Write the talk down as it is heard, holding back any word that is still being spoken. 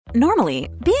Normally,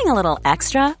 being a little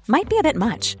extra might be a bit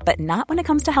much, but not when it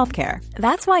comes to healthcare.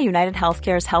 That's why United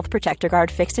Healthcare's Health Protector Guard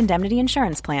fixed indemnity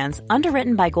insurance plans,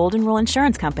 underwritten by Golden Rule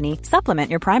Insurance Company, supplement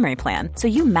your primary plan so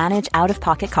you manage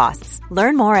out-of-pocket costs.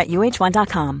 Learn more at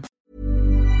uh1.com.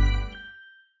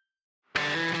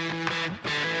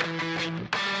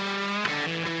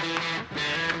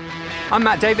 I'm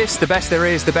Matt Davis, the best there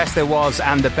is, the best there was,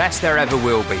 and the best there ever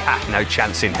will be. No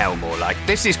chance in hell, more like.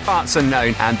 This is Parts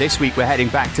Unknown, and this week we're heading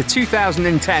back to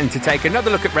 2010 to take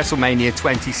another look at Wrestlemania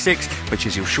 26, which,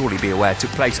 as you'll surely be aware, took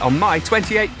place on my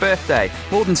 28th birthday.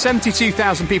 More than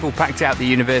 72,000 people packed out the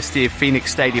University of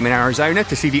Phoenix Stadium in Arizona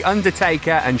to see The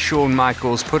Undertaker and Shawn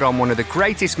Michaels put on one of the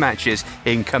greatest matches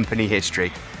in company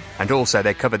history. And also,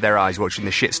 they covered their eyes watching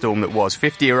the shitstorm that was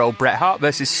 50-year-old Bret Hart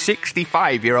versus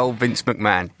 65-year-old Vince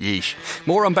McMahon. Yeesh.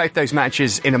 More on both those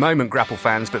matches in a moment, Grapple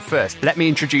fans, but first, let me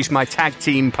introduce my tag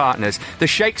team partners. The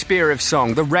Shakespeare of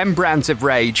Song, the Rembrandt of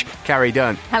Rage, Carrie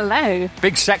Dunn. Hello.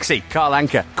 Big Sexy, Carl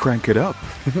Anker. Crank it up.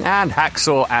 And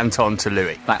Hacksaw Anton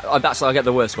Toulouse. That's I get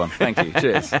the worst one. Thank you.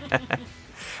 Cheers.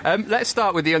 Let's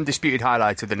start with the undisputed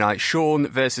highlight of the night. Shawn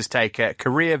versus Taker,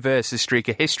 career versus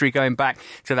streaker, history going back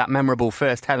to that memorable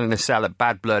first Hell in a Cell at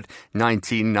Bad Blood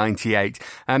 1998.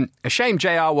 A shame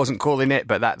JR wasn't calling it,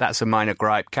 but that's a minor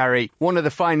gripe. Carrie, one of the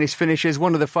finest finishes,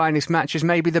 one of the finest matches,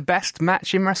 maybe the best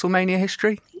match in WrestleMania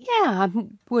history? Yeah, I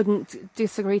wouldn't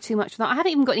disagree too much with that. I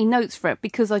hadn't even got any notes for it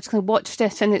because I just kind of watched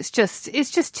it, and it's just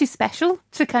too special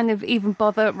to kind of even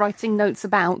bother writing notes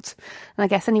about. And I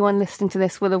guess anyone listening to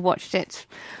this will have watched it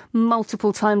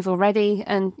multiple times already.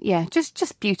 And yeah,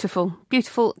 just beautiful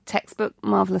textbook,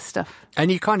 marvellous stuff. And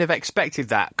you kind of expected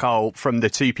that, Carl, from the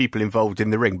two people involved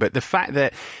in the ring. But the fact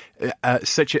that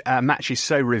such a match is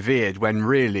so revered when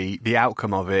really the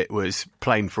outcome of it was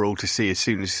plain for all to see as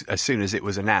soon as it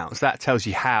was announced, that tells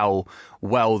you how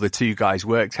well the two guys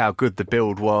worked, how good the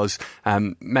build was.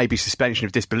 Maybe suspension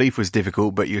of disbelief was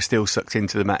difficult, but you're still sucked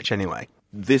into the match anyway.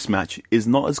 This match is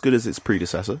not as good as its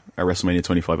predecessor at WrestleMania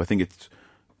 25. I think it's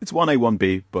 1A,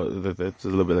 1B, but there's a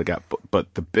little bit of a gap.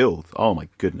 But the build, oh my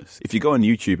goodness. If you go on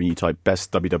YouTube and you type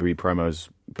best WWE promos,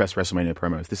 best WrestleMania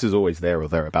promos, this is always there or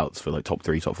thereabouts for like top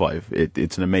 3, top 5.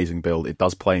 It's an amazing build. It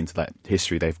does play into that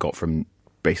history they've got from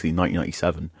basically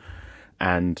 1997.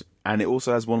 And it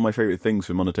also has one of my favourite things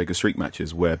from Undertaker streak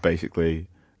matches where basically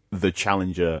the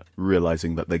challenger,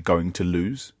 realising that they're going to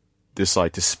lose,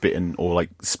 decide to spitting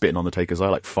on the Taker's eye,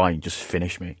 like, fine, just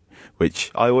finish me,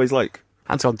 which I always like.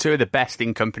 Anton, two of the best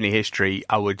in company history,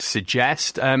 I would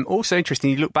suggest. Also interesting,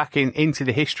 you look back into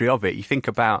the history of it. You think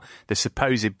about the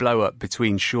supposed blow-up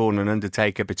between Shawn and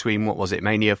Undertaker between, what was it,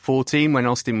 Mania 14, when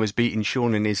Austin was beating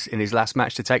Shawn in his last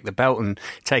match to take the belt, and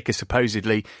Taker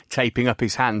supposedly taping up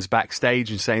his hands backstage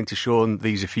and saying to Shawn,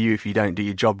 these are for you if you don't do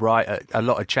your job right. A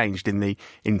lot had changed in the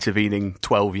intervening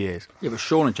 12 years. Yeah, but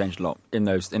Shawn had changed a lot in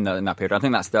that period. I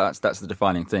think that's the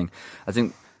defining thing. I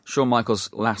think Shawn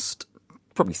Michaels' last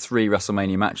probably 3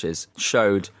 WrestleMania matches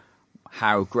showed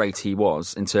how great he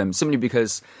was in terms, simply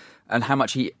because, and how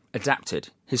much he adapted.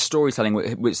 His storytelling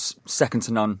was second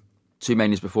to none 2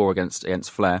 Manias before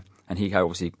against Flair, and he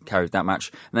obviously carried that match.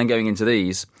 And then going into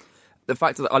these, the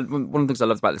fact that one of the things I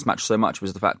loved about this match so much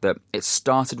was the fact that it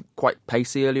started quite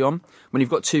pacey early on. When you've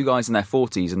got 2 guys in their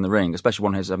 40s in the ring, especially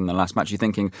one who's having the last match, you're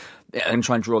thinking, they're going to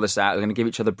try and draw this out, they're going to give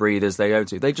each other breathers, they go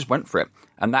to. They just went for it.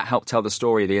 And that helped tell the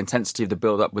story. The intensity of the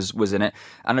build-up was in it.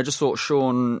 And I just thought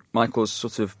Shawn Michaels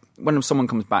sort of, when someone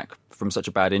comes back from such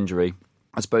a bad injury,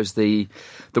 I suppose the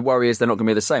worry is they're not going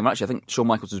to be the same. Actually, I think Shawn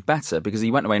Michaels was better because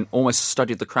he went away and almost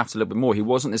studied the craft a little bit more. He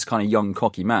wasn't this kind of young,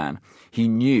 cocky man. He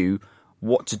knew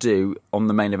what to do on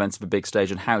the main events of a big stage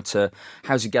and how to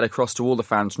get across to all the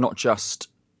fans, not just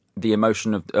the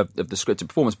emotion of the scripted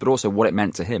performance, but also what it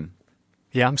meant to him.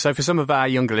 Yeah, so for some of our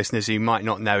younger listeners who might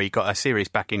not know, he got a serious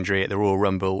back injury at the Royal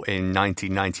Rumble in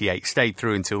 1998, stayed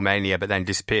through until Mania, but then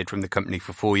disappeared from the company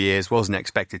for 4 years, wasn't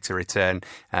expected to return,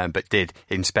 but did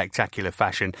in spectacular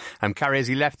fashion. Carrie, as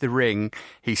he left the ring,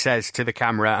 he says to the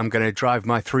camera, I'm going to drive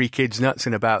my 3 kids nuts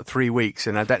in about 3 weeks.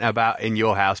 And I don't know about in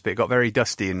your house, but it got very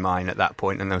dusty in mine at that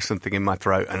point, and there was something in my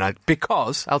throat.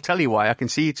 Because, I'll tell you why, I can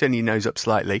see you turn your nose up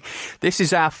slightly. This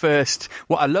is our first,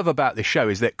 what I love about this show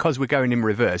is that because we're going in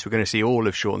reverse, we're going to see all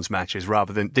of Shawn's matches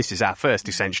rather than, this is our first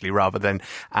essentially rather than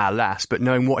our last, but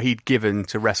knowing what he'd given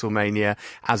to WrestleMania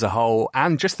as a whole,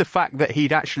 and just the fact that he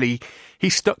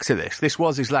stuck to this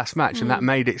was his last match, and that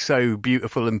made it so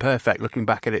beautiful and perfect looking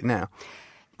back at it now.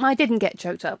 I didn't get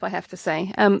choked up, I have to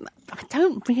say. I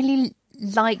don't really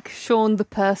like Shawn the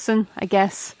person, I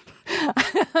guess.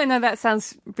 I know that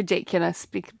sounds ridiculous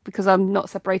because I'm not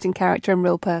separating character and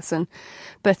real person,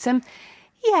 but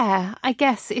Yeah, I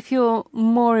guess if you're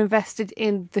more invested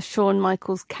in the Shawn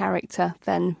Michaels character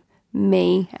than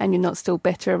me, and you're not still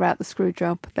bitter about the screw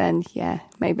job, then yeah,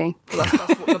 maybe.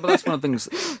 That's one of the things,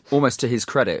 almost to his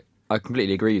credit. I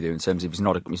completely agree with you in terms of he's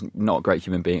not a great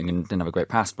human being and didn't have a great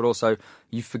past, but also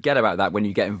you forget about that when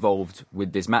you get involved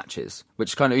with these matches,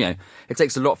 which kind of, it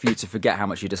takes a lot for you to forget how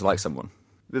much you dislike someone.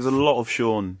 There's a lot of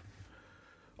Shawn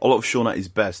at his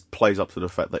best plays up to the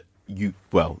fact that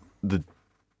the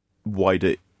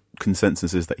wider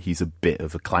consensus is that he's a bit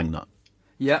of a clang nut.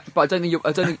 Yeah, but I don't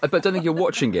think you're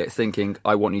watching it thinking,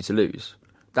 I want you to lose.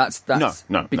 That's no.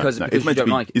 Because it's meant you don't to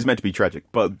be. like it. It's meant to be tragic.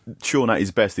 But Shawn at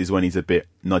his best is when he's a bit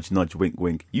nudge, nudge, wink,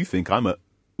 wink. You think I'm a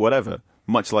whatever.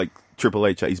 Much like Triple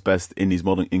H at his best in his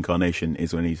modern incarnation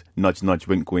is when he's nudge, nudge,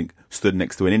 wink, wink, stood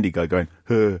next to an indie guy going,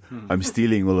 I'm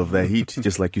stealing all of their heat,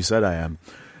 just like you said I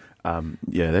am.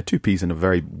 They're two peas in a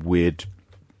very weird,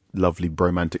 lovely,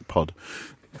 bromantic pod.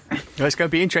 Well, it's going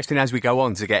to be interesting as we go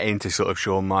on to get into sort of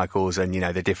Shawn Michaels and,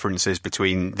 the differences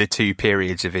between the two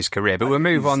periods of his career. But we'll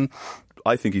move on.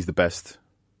 I think he's the best.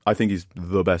 I think he's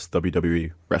the best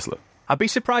WWE wrestler. I'd be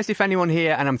surprised if anyone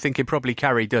here, and I'm thinking probably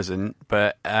Carrie doesn't,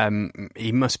 but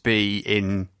he must be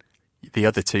in the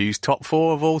other two's top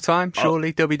 4 of all time,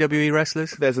 surely, WWE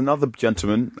wrestlers. There's another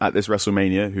gentleman at this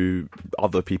WrestleMania who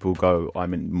other people go,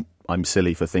 I'm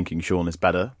silly for thinking Shawn is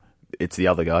better. It's the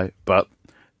other guy. But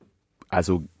as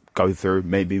we'll go through,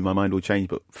 maybe my mind will change.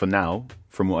 But for now,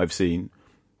 from what I've seen,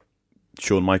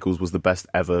 Shawn Michaels was the best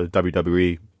ever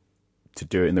WWE to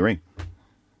do it in the ring.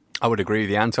 I would agree with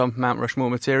you, Anton. Mount Rushmore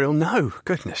material? No,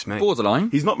 goodness me.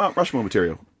 Borderline. He's not Mount Rushmore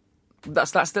material.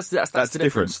 That's the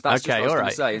difference. That's okay, all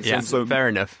right. So fair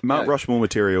enough. Mount Rushmore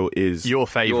material is your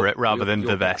favourite rather than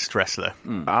the best wrestler.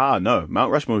 No.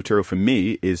 Mount Rushmore material for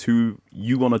me is who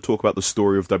you want to talk about the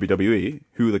story of WWE,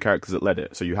 who are the characters that led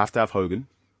it. So you have to have Hogan,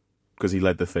 because he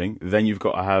led the thing. Then you've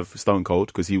got to have Stone Cold,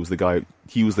 because he was the guy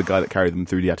that carried them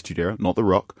through the Attitude Era, not The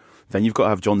Rock. Then you've got to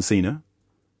have John Cena,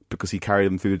 because he carried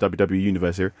them through the WWE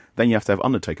Universe here. Then you have to have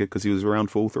Undertaker, because he was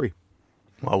around for all three.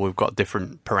 Well, we've got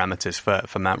different parameters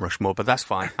for Mount Rushmore, but that's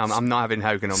fine. I'm not having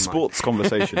Hogan on Sports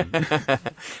conversation.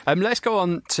 Let's go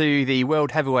on to the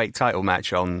World Heavyweight title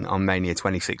match on Mania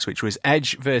 26, which was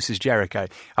Edge versus Jericho.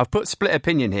 I've put split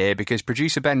opinion here because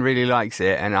producer Ben really likes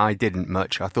it and I didn't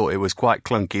much. I thought it was quite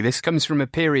clunky. This comes from a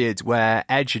period where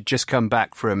Edge had just come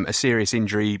back from a serious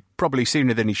injury, probably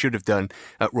sooner than he should have done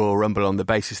at Royal Rumble, on the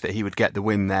basis that he would get the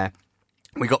win there.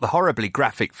 We got the horribly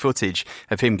graphic footage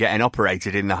of him getting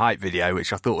operated in the hype video,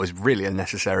 which I thought was really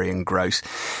unnecessary and gross.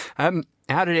 How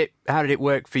did it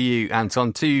work for you,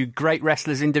 Anton? Two great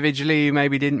wrestlers individually who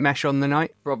maybe didn't mesh on the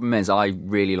night? Problem is, I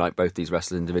really like both these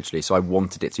wrestlers individually, so I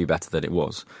wanted it to be better than it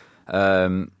was.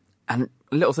 And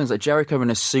little things like Jericho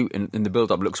in a suit in the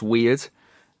build-up looks weird.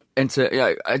 Because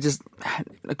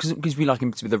we like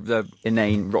him to be the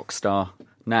inane rock star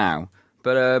now.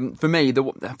 But for me, the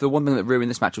one thing that ruined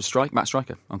this match was Matt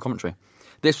Striker on commentary.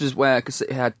 This was where, because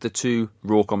it had the two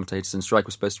Raw commentators and Striker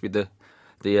was supposed to be the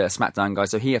SmackDown guy,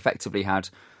 so he effectively had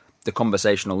the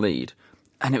conversational lead.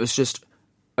 And it was just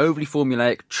overly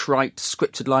formulaic, trite,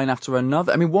 scripted line after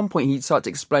another. I mean, one point he started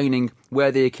explaining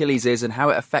where the Achilles is and how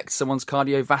it affects someone's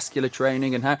cardiovascular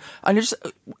training and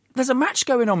there's a match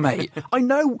going on, mate. I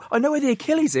know where the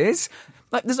Achilles is.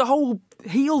 Like, there's a whole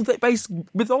heel-based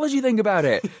mythology thing about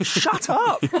it. Shut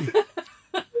up!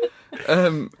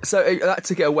 So that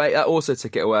took it away. That also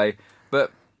took it away.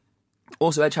 But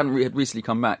also, Edge had recently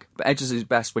come back. But Edge is his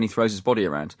best when he throws his body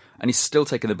around. And he's still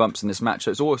taking the bumps in this match.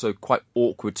 So it's also quite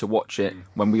awkward to watch it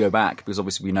when we go back, because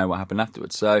obviously we know what happened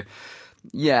afterwards. So,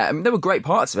 yeah, I mean, there were great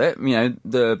parts of it. I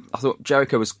thought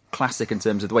Jericho was classic in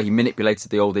terms of the way he manipulated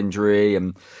the old injury,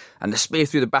 and the spear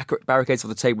through the barricades of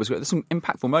the table was great. There's some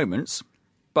impactful moments.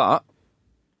 But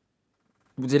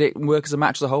did it work as a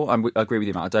match as a whole? I agree with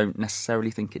you, Matt. I don't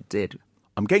necessarily think it did.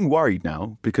 I'm getting worried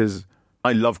now because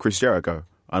I love Chris Jericho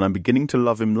and I'm beginning to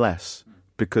love him less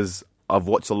because I've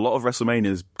watched a lot of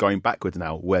WrestleManias going backwards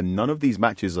now where none of these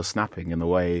matches are snapping in the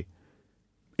way,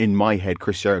 in my head,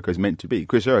 Chris Jericho is meant to be.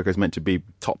 Chris Jericho is meant to be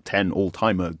top 10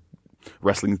 all-timer,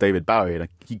 wrestling's David Bowie.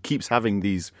 Like, he keeps having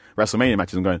these WrestleMania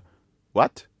matches and going,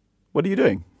 what? What are you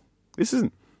doing? This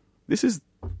is...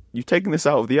 You've taken this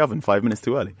out of the oven 5 minutes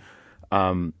too early.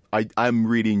 I'm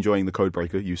really enjoying the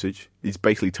Codebreaker usage. He's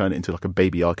basically turned it into like a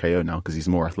baby RKO now because he's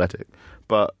more athletic.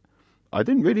 But I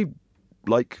didn't really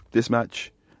like this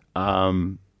match.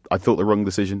 I thought the wrong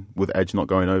decision with Edge not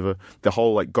going over. The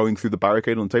whole like going through the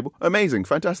barricade on the table, amazing,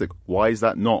 fantastic. Why is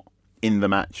that not in the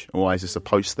match? Why is this a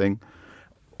post thing?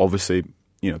 Obviously,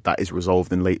 that is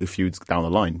resolved in later feuds down the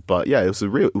line. But yeah, it was a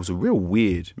real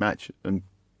weird match. And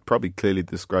probably clearly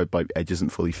described by Edge isn't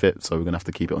fully fit, so we're going to have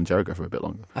to keep it on Jericho for a bit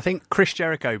longer. I think Chris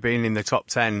Jericho being in the top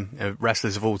 10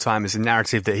 wrestlers of all time is a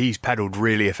narrative that he's peddled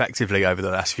really effectively over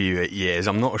the last few years.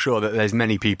 I'm not sure that there's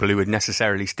many people who would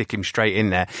necessarily stick him straight in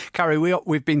there. Carrie,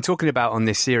 we've been talking about on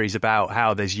this series about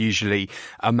how there's usually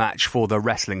a match for the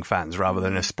wrestling fans rather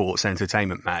than a sports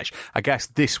entertainment match. I guess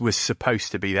this was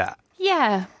supposed to be that.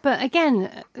 Yeah, but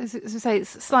again, as I say,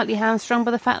 it's slightly hamstrung by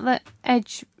the fact that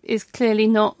Edge is clearly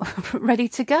not ready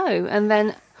to go. And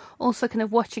then also kind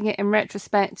of watching it in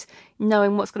retrospect,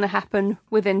 knowing what's going to happen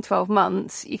within 12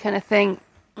 months, you kind of think,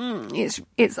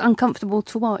 it's uncomfortable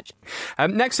to watch.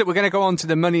 Next up, we're going to go on to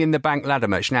the Money in the Bank ladder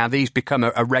match. Now, these become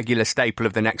a regular staple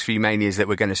of the next few Manias that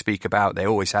we're going to speak about. They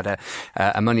always had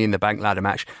a Money in the Bank ladder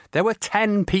match. There were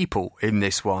 10 people in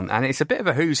this one, and it's a bit of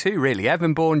a who's who, really.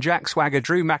 Evan Bourne, Jack Swagger,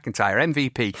 Drew McIntyre,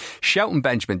 MVP, Shelton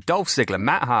Benjamin, Dolph Ziggler,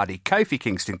 Matt Hardy, Kofi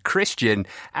Kingston, Christian,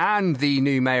 and the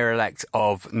new mayor-elect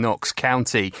of Knox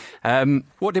County.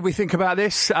 What did we think about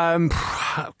this? Carl,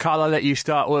 I'll let you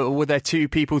start. Were there 2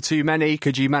 people too many?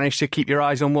 Could you manage to keep your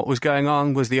eyes on what was going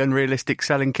on? Was the unrealistic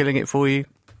selling killing it for you?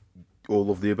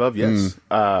 All of the above, yes.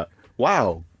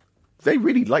 Wow. They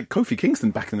really liked Kofi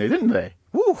Kingston back in the day, didn't they?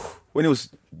 Woo! When he was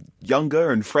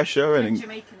younger and fresher. And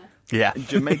Jamaican. Yeah.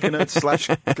 Jamaican /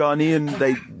 Ghanaian.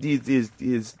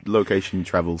 His location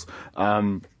travels.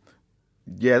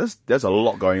 Yeah, there's a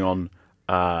lot going on.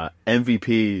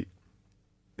 MVP.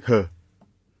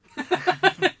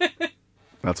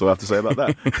 That's all I have to say about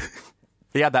that.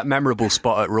 He had that memorable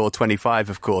spot at Raw 25,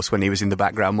 of course, when he was in the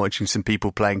background watching some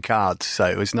people playing cards. So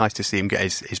it was nice to see him get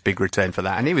his big return for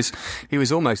that. And he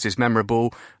was almost as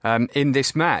memorable in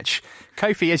this match.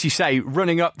 Kofi, as you say,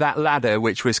 running up that ladder,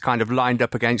 which was kind of lined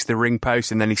up against the ring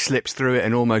post, and then he slips through it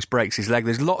and almost breaks his leg.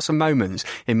 There's lots of moments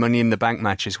in Money in the Bank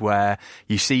matches where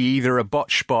you see either a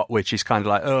botch spot, which is kind of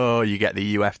like, oh, you get the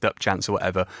you effed up chance or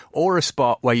whatever, or a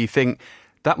spot where you think,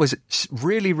 that was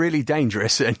really, really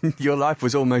dangerous, and your life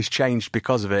was almost changed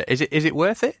because of it. Is it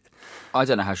worth it? I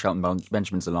don't know how Shelton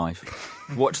Benjamin's alive.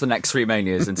 Watch the next 3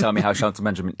 Manias and tell me how Shelton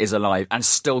Benjamin is alive and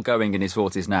still going in his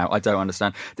 40s now. I don't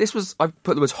understand. I've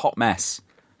put the words hot mess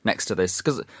next to this,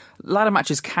 because ladder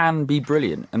matches can be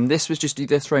brilliant, and this was just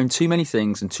either throwing too many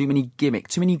things and too many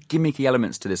gimmicky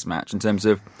elements to this match in terms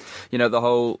of, the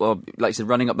whole, like you said,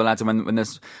 running up the ladder when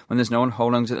there's no one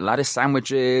holding on to the ladder,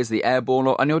 sandwiches, the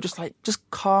airball, and you're just like, just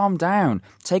calm down,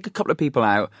 take a couple of people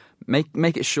out,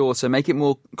 make it shorter, make it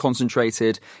more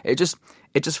concentrated. It just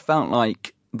felt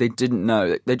like they didn't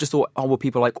know. They just thought, well,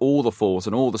 people like all the falls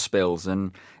and all the spills,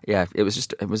 and yeah, it was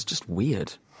just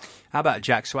weird. How about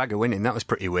Jack Swagger winning? That was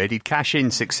pretty weird. He'd cash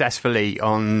in successfully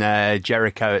on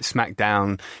Jericho at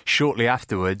SmackDown shortly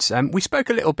afterwards. We spoke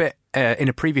a little bit in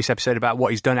a previous episode about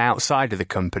what he's done outside of the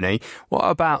company. What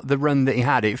about the run that he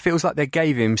had? It feels like they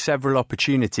gave him several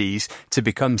opportunities to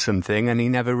become something, and he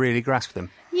never really grasped them.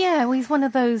 Yeah, well, he's one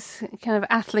of those kind of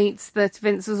athletes that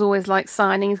Vince was always like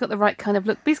signing. He's got the right kind of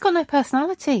look, but he's got no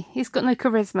personality. He's got no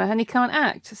charisma, and he can't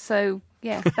act. So,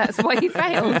 yeah, that's why he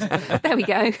failed. There we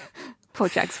go. Poor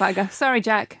Jack Swagger. Sorry,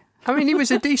 Jack. I mean, he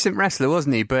was a decent wrestler,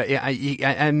 wasn't he? But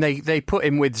and they put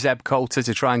him with Zeb Coulter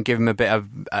to try and give him a bit of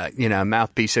a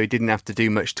mouthpiece, so he didn't have to do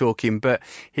much talking. But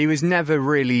he was never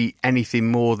really anything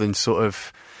more than sort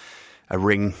of a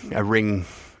ring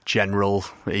general.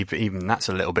 Even that's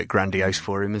a little bit grandiose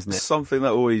for him, isn't it? Something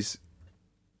that always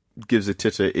gives a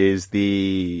titter is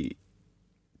the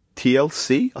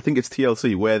TLC. I think it's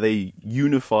TLC, where they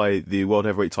unify the World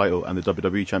Heavyweight title and the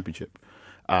WWE Championship.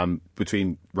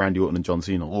 Between Randy Orton and John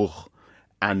Cena. Oh.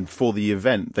 And for the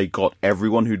event, they got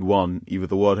everyone who'd won either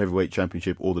the World Heavyweight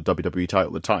Championship or the WWE title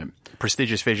at the time.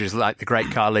 Prestigious figures like the great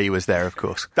Khali was there, of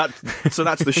course. So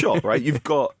that's the shot, right? You've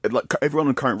got like everyone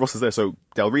on current roster's there. So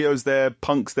Del Rio's there,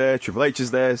 Punk's there, Triple H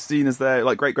is there, Cena's there.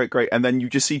 Like great. And then you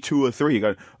just see 2 or 3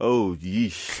 going, oh,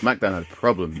 yeesh, SmackDown had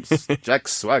problems. Jack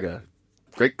Swagger,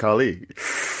 great Khali.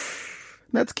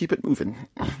 Let's keep it moving.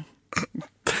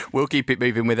 We'll keep it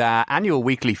moving with our annual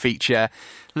weekly feature.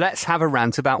 Let's have a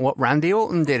rant about what Randy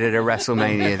Orton did at a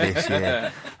WrestleMania this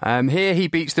year. Here he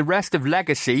beats the rest of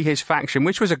Legacy, his faction,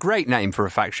 which was a great name for a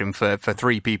faction for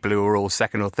 3 people who were all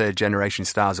 2nd or 3rd generation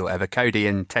stars or whatever. Cody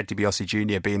and Ted DiBiase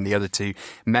Jr. being the other 2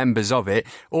 members of it.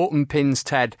 Orton pins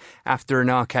Ted after an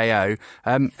RKO.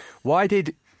 Why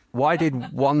did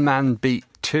one man beat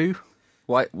 2?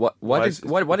 Why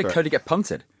did Cody get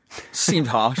punted? Seemed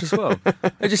harsh as well.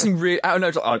 It just seemed really, I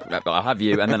don't know, I'll have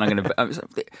you, and then I'm going to...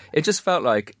 It just felt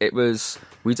like it was,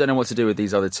 we don't know what to do with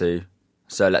these other 2,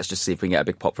 so let's just see if we can get a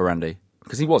big pop for Randy.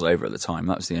 Because he was over at the time,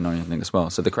 that was the annoying thing as well.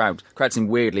 So the crowd seemed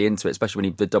weirdly into it, especially when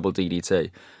he did double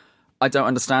DDT. I don't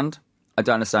understand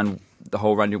the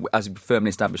whole Randy, as firmly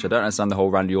established, I don't understand the whole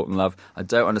Randy Orton love. I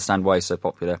don't understand why he's so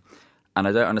popular. And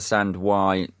I don't understand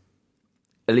why,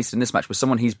 at least in this match, with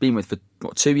someone he's been with for,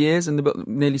 2 years,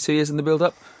 nearly 2 years in the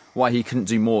build-up, why he couldn't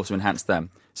do more to enhance them.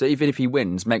 So even if he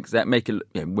wins, make it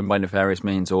win by nefarious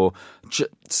means, or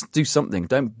just do something.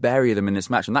 Don't bury them in this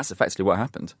match, and that's effectively what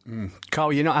happened.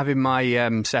 Carl, you're not having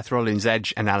my Seth Rollins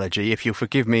Edge analogy. If you'll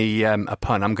forgive me a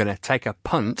pun, I'm going to take a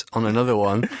punt on another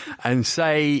one and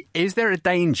say, is there a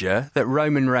danger that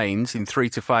Roman Reigns in 3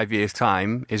 to 5 years'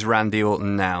 time is Randy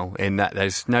Orton now, in that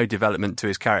there's no development to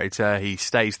his character, he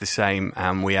stays the same,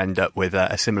 and we end up with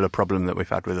a similar problem that we've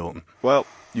had with Orton? Well,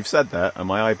 you've said that, and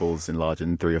my eyeball's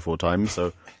enlarging 3 or 4 times,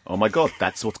 so, oh my God,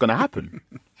 that's what's going to happen.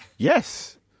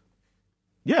 Yes.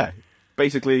 Yeah.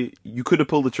 Basically, you could have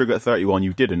pulled the trigger at 31,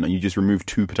 you didn't, and you just removed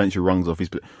 2 potential rungs off his...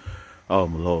 Oh,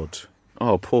 my Lord.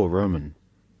 Oh, poor Roman.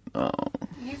 Oh.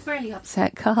 You've really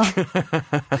upset Carl.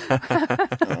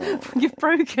 You've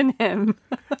broken him.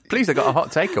 Please, I got a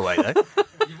hot takeaway, though.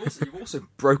 You've also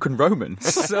broken Roman,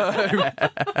 so...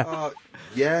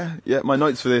 Yeah, my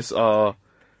notes for this are...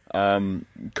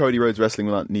 Cody Rhodes wrestling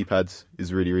without knee pads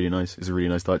is really, really nice. It's a really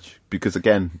nice touch because,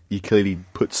 again, he clearly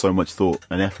puts so much thought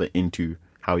and effort into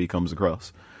how he comes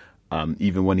across,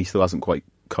 even when he still hasn't quite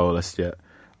coalesced yet.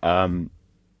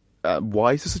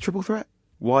 Why is this a triple threat?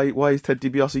 Why is Ted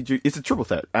DiBiase? It's a triple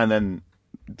threat, and then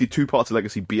the 2 parts of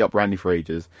Legacy beat up Randy for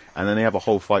ages, and then they have a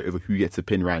whole fight over who gets to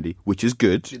pin Randy, which is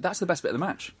good. That's the best bit of the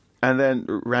match. And then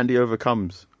Randy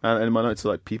overcomes. And my notes are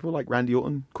like, people like Randy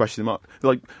Orton? Question mark.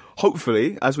 Like,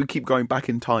 hopefully, as we keep going back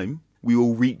in time, we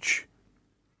will reach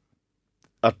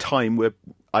a time where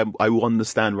I will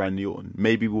understand Randy Orton.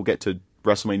 Maybe we'll get to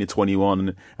WrestleMania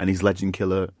 21 and his Legend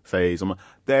Killer phase. I'm like,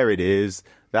 there it is.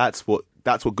 That's what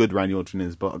good Randy Orton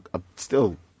is. But I'm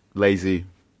still lazy,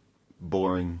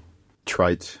 boring,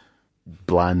 trite,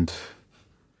 bland.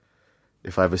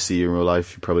 If I ever see you in real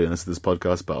life, you probably listen to this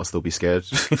podcast, but I'll still be scared.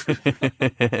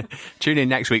 Tune in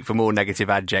next week for more negative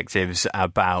adjectives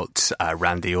about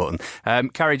Randy Orton.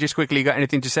 Carrie, just quickly, you got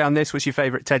anything to say on this? What's your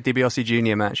favourite Ted DiBiase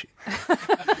Jr. match?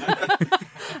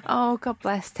 Oh, God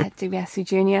bless Ted DiBiase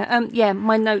Jr.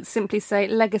 My notes simply say,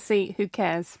 legacy, who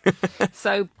cares?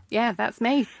 So, yeah, that's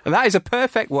me. And that is a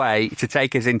perfect way to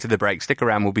take us into the break. Stick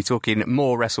around, we'll be talking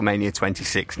more WrestleMania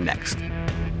 26 next.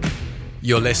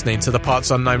 You're listening to the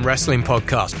Parts Unknown Wrestling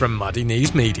podcast from Muddy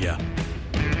Knees Media.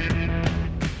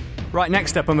 Right,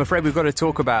 next up, I'm afraid we've got to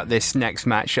talk about this next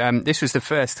match. This was the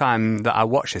first time that I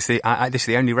watched this. This is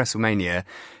the only WrestleMania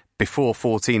before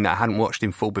 14 that I hadn't watched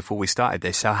in full before we started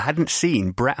this. So I hadn't seen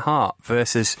Bret Hart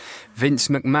versus Vince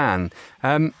McMahon.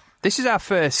 This is our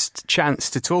first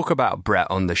chance to talk about Bret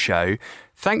on the show.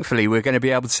 Thankfully, we're going to be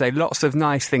able to say lots of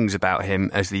nice things about him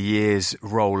as the years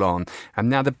roll on. And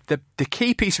now, the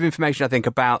key piece of information, I think,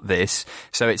 about this,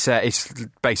 so it's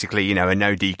basically, a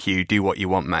no DQ, do what you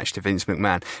want match to Vince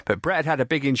McMahon. But Bret had a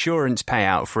big insurance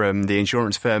payout from the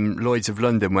insurance firm Lloyd's of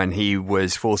London when he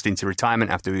was forced into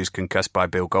retirement after he was concussed by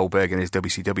Bill Goldberg in his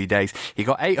WCW days. He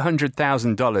got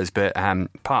 $800,000, but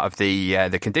part of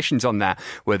the conditions on that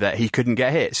were that he couldn't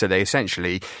get hit, so they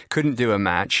essentially couldn't do a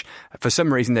match. For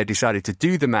some reason, they decided to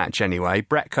do the match anyway.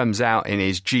 Bret comes out in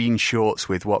his jean shorts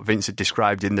with what Vince had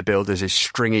described in the build as his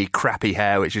stringy, crappy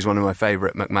hair, which is one of my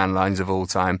favourite McMahon lines of all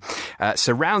time.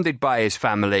 Surrounded by his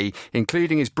family,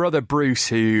 including his brother Bruce,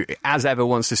 who, as ever,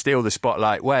 wants to steal the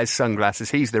spotlight, wears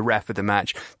sunglasses. He's the ref of the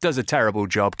match, does a terrible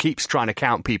job, keeps trying to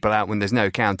count people out when there's no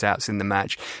count-outs in the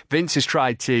match. Vince has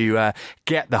tried to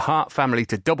get the Hart family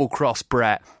to double-cross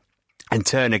Bret and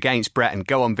turn against Bret and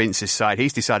go on Vince's side.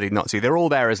 He's decided not to. They're all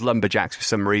there as lumberjacks for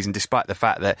some reason, despite the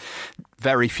fact that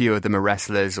very few of them are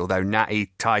wrestlers, although Natty,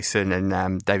 Tyson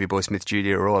and Davey Boy Smith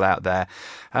Jr. are all out there.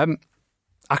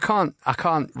 I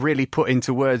can't really put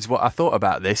into words what I thought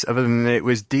about this, other than that it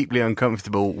was deeply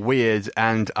uncomfortable, weird,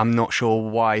 and I'm not sure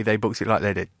why they booked it like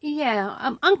they did.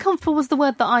 Yeah, uncomfortable was the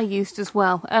word that I used as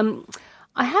well.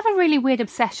 I have a really weird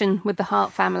obsession with the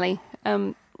Hart family.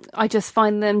 I just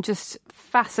find them just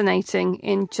fascinating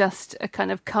in just a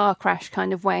kind of car crash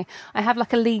kind of way. I have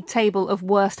like a league table of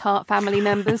worst Hart family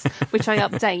members, which I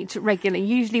update regularly,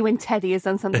 usually when Teddy has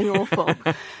done something awful.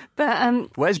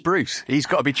 But where's Bruce? He's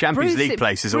got to be Champions League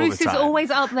places all the time. Bruce is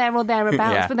always up there or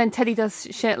thereabouts, Yeah. But then Teddy does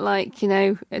shit like,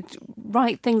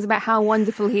 write things about how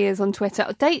wonderful he is on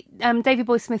Twitter. Davey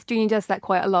Boy Smith Jr. does that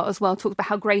quite a lot as well, talks about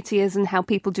how great he is and how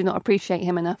people do not appreciate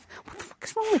him enough. What the fuck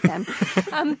is wrong with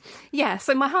them?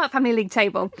 So my Hart Family League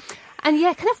table. And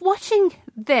kind of watching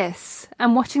this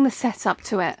and watching the setup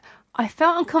to it, I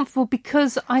felt uncomfortable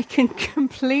because I can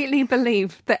completely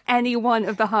believe that any one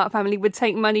of the Hart family would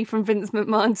take money from Vince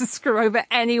McMahon to screw over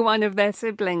any one of their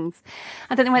siblings.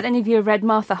 I don't know whether any of you have read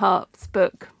Martha Hart's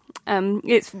book.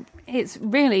 It's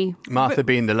really... Martha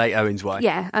being the late Owen's wife.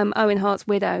 Yeah, Owen Hart's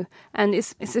widow. And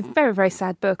it's a very, very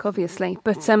sad book, obviously.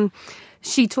 But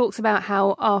she talks about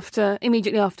how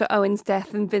immediately after Owen's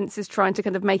death, and Vince is trying to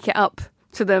kind of make it up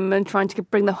to them and trying to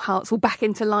bring the Harts all back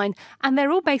into line. And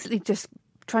they're all basically just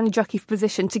trying to jockey for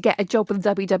position to get a job with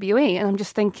WWE. And I'm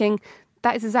just thinking,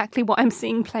 that is exactly what I'm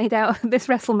seeing played out at this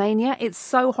WrestleMania. It's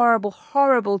so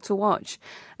horrible to watch.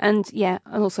 And yeah,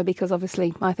 and also because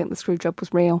obviously I think the screw job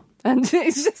was real. And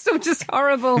it's just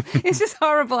horrible. It's just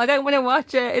horrible. I don't want to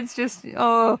watch it. It's just,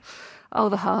 oh,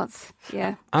 the Hearts.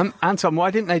 Yeah. Anton,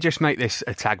 why didn't they just make this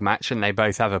a tag match and they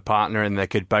both have a partner and they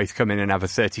could both come in and have a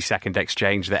 30-second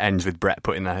exchange that ends with Brett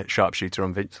putting the sharpshooter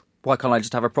on Vince? Why can't I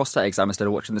just have a prostate exam instead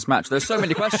of watching this match? There's so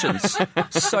many questions.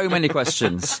 So many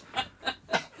questions.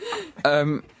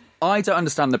 I don't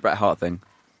understand the Bret Hart thing.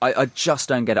 I just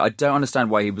don't get it. I don't understand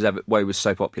why he was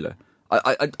so popular.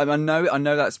 I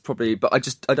know that's probably, but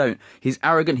I don't. He's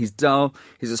arrogant, he's dull,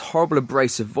 he's this horrible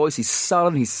abrasive voice, he's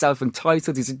sullen, he's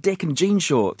self-entitled, he's a dick in jean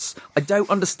shorts. I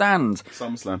don't understand.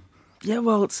 SummerSlam. Yeah,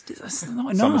 well, it's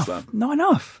not enough. SummerSlam. Not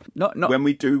enough. Not When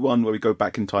we do one where we go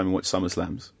back in time and watch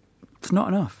SummerSlams. It's not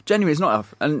enough. Genuinely, it's not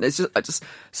enough. And it's just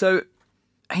so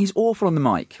he's awful on the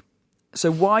mic.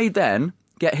 So why then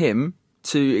get him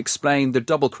to explain the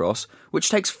double cross, which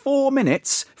takes 4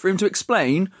 minutes for him to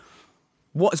explain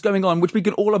what's going on, which we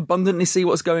can all abundantly see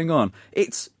what's going on.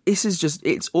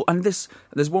 And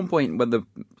there's one point when the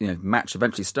match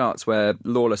eventually starts where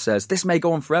Lawler says, "This may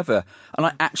go on forever," and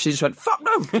I actually just went, "Fuck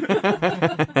no,"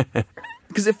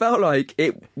 because it felt like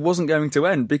it wasn't going to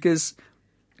end because.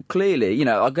 Clearly,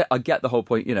 I get the whole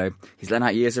point, he's letting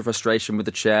out years of frustration with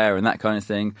the chair and that kind of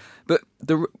thing. But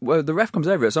the ref comes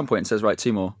over at some point and says, right,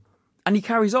 2 more. And he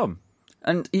carries on.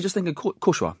 And you just think, of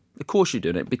course you are. Of course you're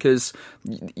doing it because,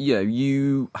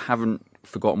 you haven't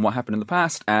forgotten what happened in the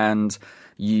past and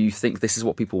you think this is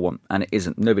what people want. And it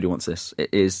isn't. Nobody wants this. I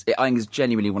think it's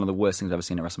genuinely one of the worst things I've ever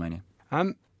seen at WrestleMania.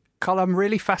 Carl, I'm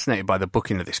really fascinated by the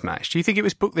booking of this match. Do you think it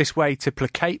was booked this way to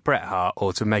placate Bret Hart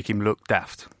or to make him look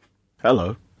daft?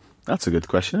 Hello. That's a good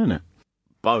question, isn't it?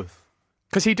 Both.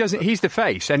 Because he's the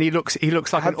face, and he looks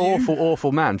like an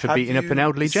awful man for beating up an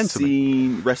elderly gentleman. Have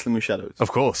you seen Wrestling with Shadows?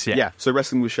 Of course, yeah. Yeah, so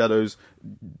Wrestling with Shadows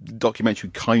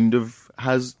documentary kind of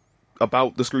has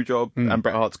about the screw job and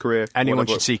Bret Hart's career. Anyone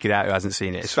should seek it out who hasn't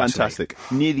seen it. It's fantastic.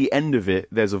 Near the end of it,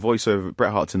 there's a voiceover.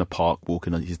 Bret Hart's in a park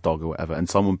walking on his dog or whatever, and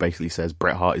someone basically says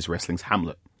Bret Hart is wrestling's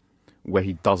Hamlet, where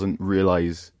he doesn't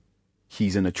realise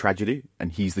he's in a tragedy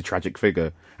and he's the tragic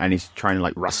figure and he's trying to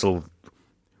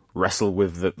wrestle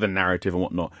with the narrative and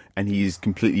whatnot, and he's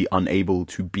completely unable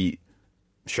to beat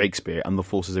Shakespeare and the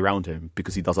forces around him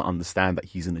because he doesn't understand that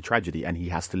he's in a tragedy and he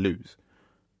has to lose.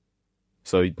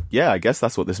 So yeah, I guess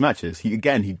that's what this match is.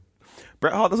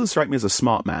 Bret Hart doesn't strike me as a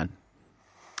smart man.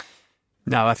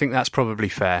 No, I think that's probably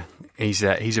fair. He's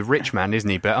a rich man, isn't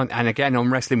he? But and again,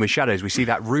 on Wrestling with Shadows, we see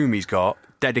that room he's got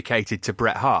dedicated to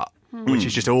Bret Hart, which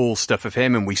is just all stuff of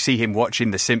him, and we see him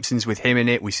watching The Simpsons with him in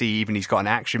it. We see even he's got an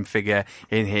action figure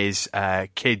in his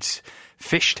kid's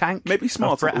fish tank. Maybe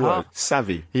smart, Bret Hart.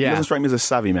 Savvy. Yeah. He doesn't strike me as a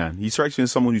savvy man. He strikes me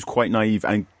as someone who's quite naive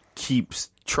and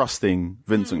keeps trusting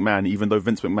Vince McMahon, even though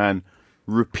Vince McMahon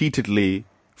repeatedly,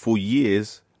 for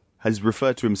years, has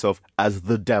referred to himself as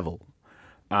the devil.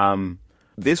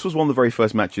 This was one of the very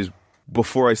first matches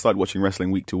before I started watching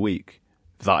wrestling week to week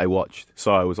that I watched.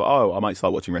 So I was like, I might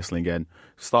start watching wrestling again.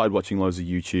 Started watching loads of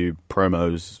YouTube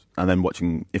promos and then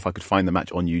watching, if I could find the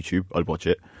match on YouTube, I'd watch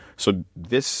it. So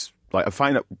this, I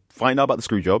find out about the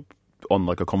screw job on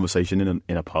a conversation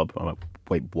in a pub. I'm like,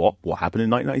 wait, what? What happened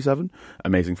in 1997?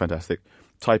 Amazing, fantastic.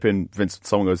 Type in Vince,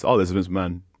 someone goes, there's a Vince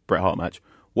McMahon Bret Hart match.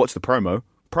 Watch the promo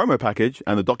package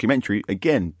and the documentary.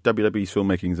 Again, WWE's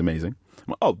filmmaking is amazing.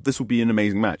 I'm like, this will be an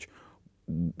amazing match.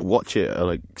 Watch it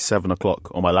at 7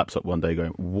 o'clock on my laptop one day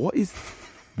going, what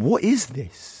is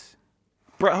this?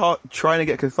 Bret Hart trying to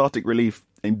get cathartic relief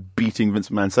in beating Vince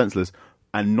McMahon senseless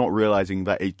and not realising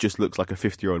that it just looks like a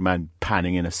 50-year-old man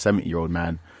panning in a 70-year-old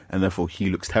man and therefore he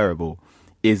looks terrible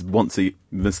is Mr.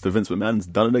 Vince McMahon's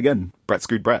done it again. Bret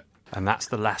screwed Bret. And that's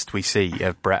the last we see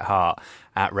of Bret Hart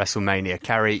at WrestleMania.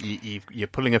 Carrie, you're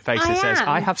pulling a face that says,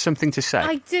 I have something to say.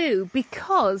 I do,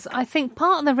 because I think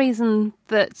part of the reason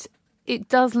that it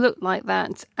does look like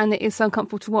that and it is so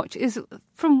uncomfortable to watch is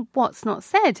from what's not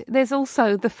said. There's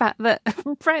also the fact that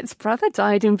Bret's brother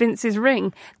died in Vince's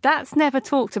ring. That's never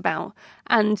talked about.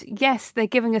 And yes, they're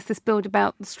giving us this build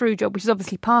about the screw job, which is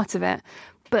obviously part of it.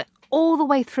 But all the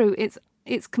way through, it's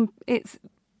it's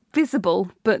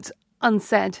visible but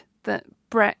unsaid that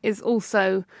Brett is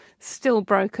also still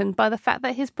broken by the fact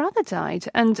that his brother died.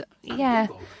 And yeah,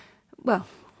 well,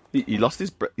 he lost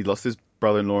his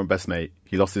brother-in-law and best mate.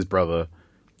 He lost his brother.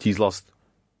 He's lost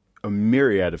a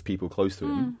myriad of people close to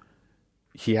him.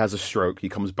 He has a stroke. He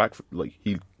comes back,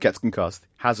 he gets concussed,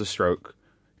 has a stroke,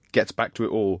 gets back to it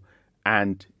all,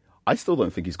 and I still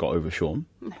don't think he's got over Sean.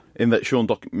 No. In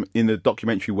the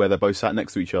documentary where they're both sat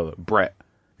next to each other, Brett,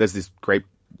 there's this great,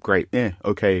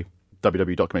 okay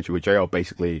WWE documentary where JR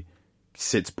basically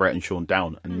sits Brett and Sean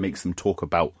down and makes them talk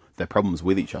about their problems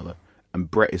with each other. And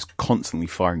Brett is constantly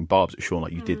firing barbs at Sean,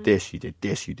 like, you did this, you did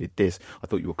this, you did this. I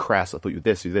thought you were crass. I thought you were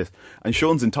this, you this. And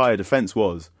Sean's entire defense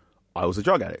was, I was a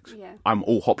drug addict. Yeah. I'm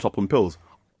all hopped up on pills.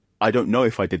 I don't know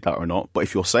if I did that or not, but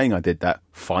if you're saying I did that,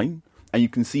 fine. And you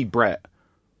can see Brett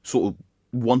sort of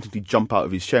wanting to jump out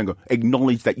of his chair and go,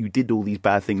 acknowledge that you did all these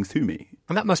bad things to me.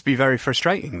 And that must be very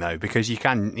frustrating, though, because you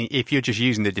can, if you're just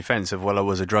using the defence of, well, I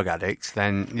was a drug addict,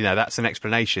 then, that's an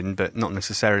explanation, but not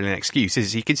necessarily an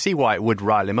excuse. You can see why it would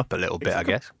rile him up a little bit, I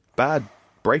guess. Bad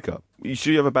breakup. You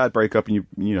should have a bad breakup and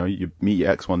you meet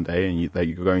your ex one day and you're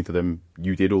going to them,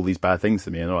 you did all these bad things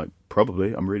to me, and they're like,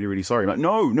 probably, I'm really, really sorry. I'm like,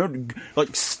 no, like,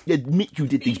 admit you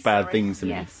did these bad things to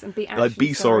me. Yes, and be anxious. Like,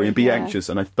 be sorry and be anxious.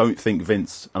 And I don't think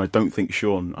Vince, and I don't think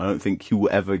Sean, I don't think he will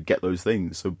ever get those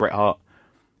things. So Bret Hart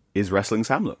is wrestling's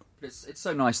Hamlet. It's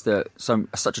so nice that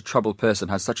such a troubled person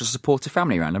has such a supportive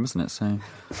family around him, isn't it? So.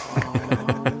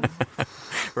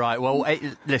 Right, well,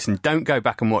 listen, don't go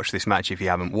back and watch this match if you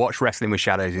haven't. Watch Wrestling with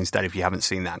Shadows instead if you haven't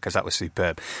seen that, because that was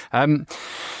superb. I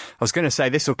was going to say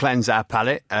this will cleanse our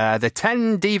palate. The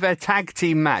 10 Diva Tag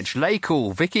Team match.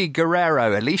 Lakel, Vicky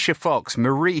Guerrero, Alicia Fox,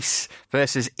 Maurice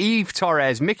versus Eve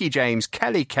Torres, Mickie James,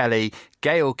 Kelly Kelly,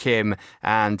 Gail Kim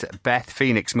and Beth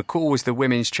Phoenix. McCall was the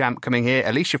women's champ coming here.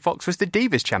 Alicia Fox was the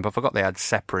Divas champ. I forgot they had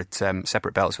separate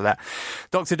belts for that.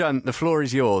 Dr. Dunn, the floor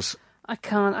is yours. I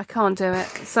can't do it.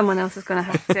 Someone else is going to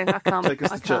have to. I can't. Take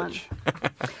us to church.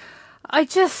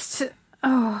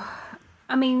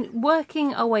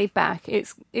 Working our way back,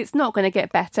 it's not going to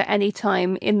get better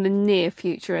anytime in the near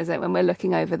future, is it, when we're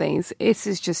looking over these? This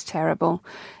is just terrible.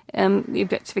 The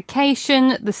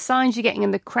objectification, the signs you're getting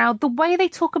in the crowd, the way they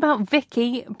talk about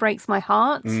Vicky breaks my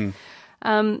heart. Who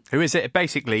is it?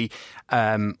 Basically,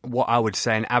 what I would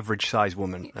say an average-sized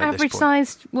woman.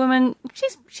 Average-sized woman.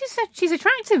 She's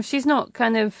attractive. She's not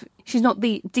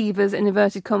the divas in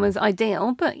inverted commas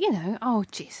ideal, but oh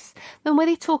jeez. The way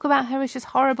they talk about her is just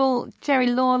horrible. Jerry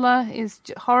Lawler is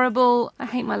horrible. I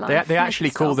hate my life. They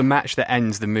actually call the match that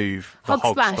ends the move the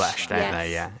Hog Splash, don't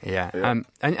they? Yeah.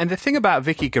 And the thing about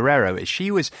Vicky Guerrero is she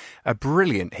was a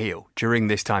brilliant heel during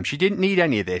this time. She didn't need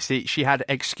any of this. She had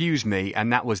 "excuse me,"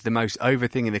 and that was the most over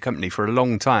thing in the company for a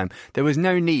long time. There was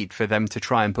no need for them to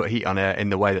try and put heat on her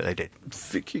in the way that they did.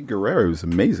 Vicky Guerrero is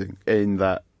amazing in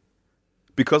that,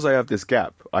 because I have this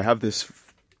gap, I have this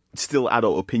still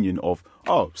adult opinion of,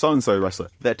 oh, so-and-so wrestler,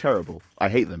 they're terrible, I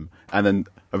hate them. And then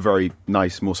a very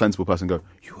nice, more sensible person go,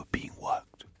 you were being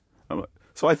worked.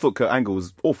 So I thought Kurt Angle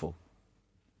was awful.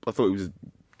 I thought he was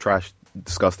trash,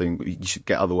 disgusting, you should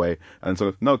get out of the way. And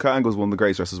so, no, Kurt Angle's one of the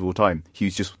greatest wrestlers of all time. He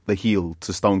was just the heel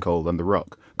to Stone Cold and The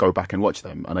Rock. Go back and watch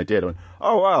them. And I did. I went,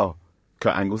 oh, wow,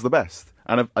 Kurt Angle's the best.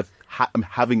 And I'm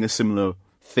having a similar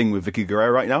thing with Vicky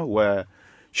Guerrero right now, where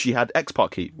she had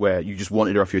X-Pac heat, where you just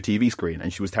wanted her off your TV screen,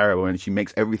 and she was terrible, and she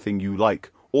makes everything you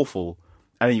like awful.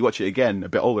 And then you watch it again, a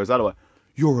bit older, as that, like,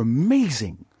 you're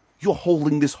amazing. You're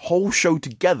holding this whole show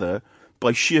together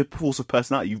by sheer force of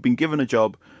personality. You've been given a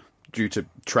job due to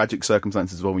tragic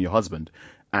circumstances involving your husband,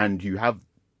 and you have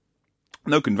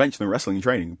no conventional wrestling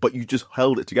training, but you just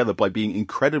held it together by being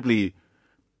incredibly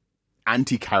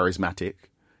anti-charismatic,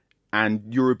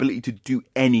 and your ability to do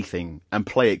anything and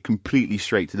play it completely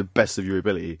straight to the best of your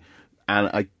ability.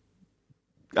 And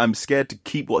I'm scared to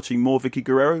keep watching more Vicky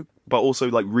Guerrero, but also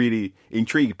like really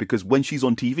intrigued, because when she's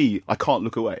on TV, I can't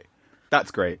look away.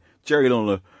 That's great. Jerry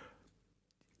Lawler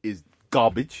is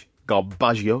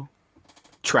garbaggio,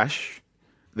 trash.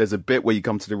 There's a bit where you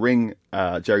come to the ring,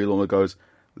 Jerry Lawler goes,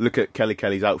 look at Kelly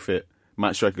Kelly's outfit.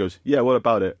 Matt Striker goes, yeah, what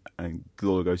about it? And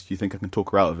Lawler goes, do you think I can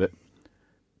talk her out of it?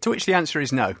 To which the answer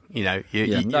is no. You're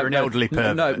an elderly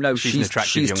pervert. No, she's an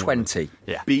attractive young 20. Woman.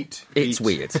 Yeah. It's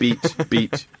weird.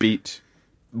 Beat.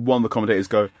 One of the commentators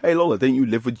go, hey, Lola, didn't you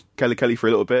live with Kelly Kelly for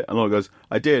a little bit? And Lola goes,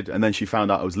 I did. And then she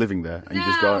found out I was living there. And you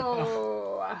just go,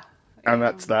 oh. And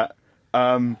that's that.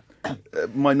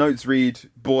 My notes read,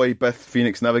 boy, Beth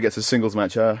Phoenix never gets a singles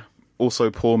match. Also,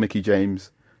 poor Mickie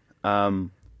James. And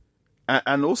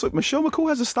also, Michelle McCool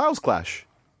has a Styles Clash.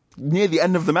 Near the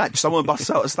end of the match, someone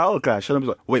busts out a Styles Clash. And I was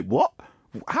like, wait, what?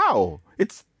 How?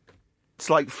 It's It's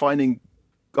like finding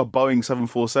a Boeing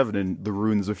 747 in the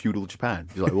ruins of feudal Japan.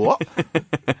 You're like, what?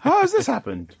 How has this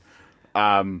happened?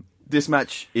 This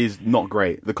match is not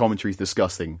great. The commentary is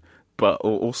disgusting. But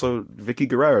also, Vicky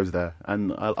Guerrero's there.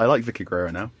 And I like Vicky Guerrero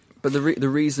now. But the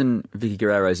reason Vicky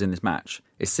Guerrero is in this match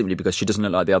is simply because she doesn't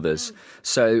look like the others.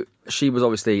 So she was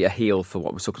obviously a heel for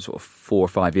what we're talking sort of 4 or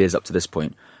 5 years up to this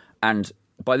point. And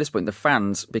by this point, the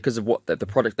fans, because of what the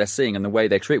product they're seeing and the way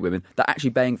they treat women, they're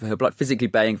actually baying for her blood, physically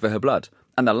baying for her blood.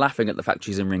 And they're laughing at the fact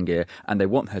she's in ring gear and they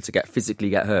want her to physically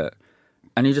get hurt.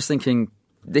 And you're just thinking,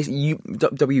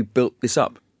 WWE built this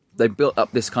up. They built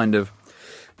up this kind of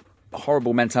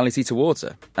horrible mentality towards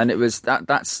her, and it was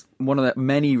that's one of the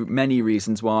many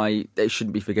reasons why they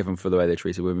shouldn't be forgiven for the way they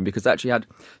treated women, because they actually had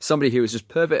somebody who was just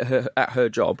perfect at her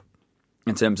job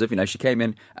in terms of, she came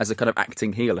in as a kind of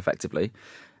acting heel effectively,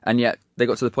 and yet they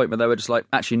got to the point where they were just like,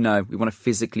 actually no, we want to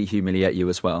physically humiliate you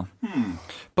as well.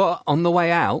 But on the way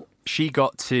out, she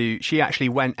actually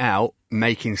went out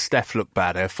making Steph look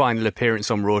bad. Her final appearance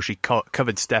on Raw, she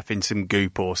covered Steph in some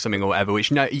goop or something or whatever,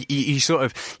 which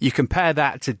you compare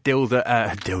that to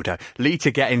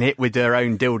Lita getting hit with her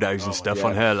own dildos and stuff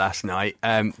on her last night.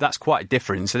 That's quite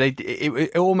different. So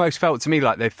it almost felt to me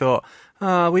like they thought,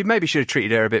 we maybe should have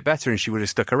treated her a bit better and she would have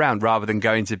stuck around rather than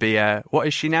going to be what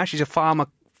is she now? She's a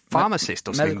pharmacist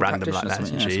or something random like that,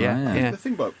 isn't she? Yeah. The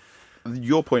thing about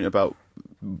your point about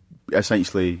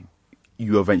essentially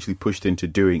you eventually pushed into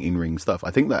doing in-ring stuff, I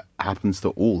think that happens to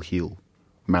all heel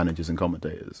managers and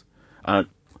commentators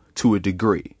to a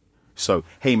degree. So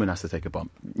Heyman has to take a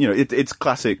bump. It's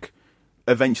classic.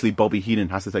 Eventually Bobby Heenan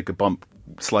has to take a bump,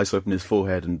 slice open his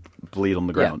forehead and bleed on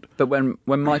the ground. But when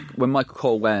Michael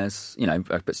Cole wears,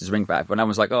 puts his ring back, when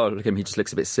everyone's like, oh, look at him, he just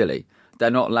looks a bit silly.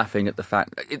 They're not laughing at the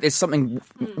fact. There's something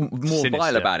more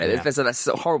vile about it. Yeah. There's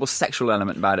a horrible sexual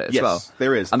element about it as well. Yes,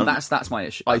 there is. And that's my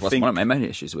issue. That's one of my main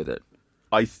issues with it.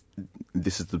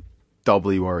 This is the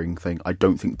doubly worrying thing. I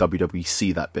don't think WWE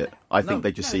see that bit. I think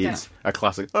they just see it's a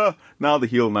classic. Now the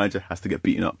heel manager has to get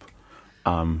beaten up.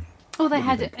 They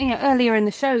had earlier in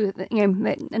the show,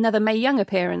 another Mae Young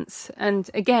appearance,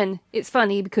 and again, it's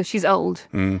funny because she's old,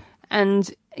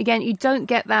 and again, you don't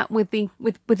get that with the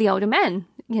older men.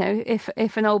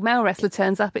 If an old male wrestler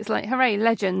turns up, it's like, hooray,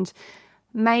 legend.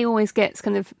 May always gets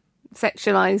kind of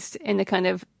sexualized in a kind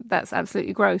of that's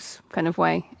absolutely gross kind of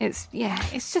way. It's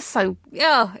just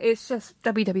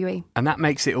WWE. And that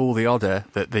makes it all the odder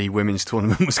that the women's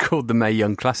tournament was called the Mae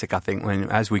Young Classic, I think,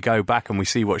 as we go back and we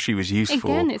see what she was used for.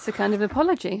 Again, it's a kind of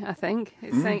apology, I think.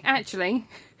 It's saying, actually,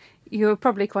 you were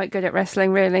probably quite good at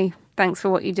wrestling, really. Thanks for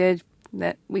what you did,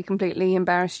 that we completely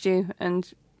embarrassed you and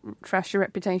trashed your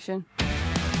reputation.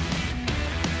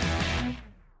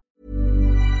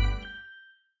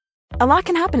 A lot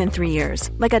can happen in 3 years,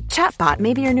 like a chatbot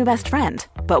may be your new best friend.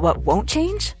 But what won't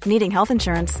change? Needing health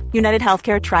insurance. United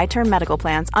Healthcare Tri-Term Medical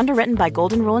Plans, underwritten by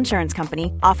Golden Rule Insurance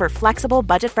Company, offer flexible,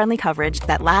 budget-friendly coverage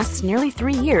that lasts nearly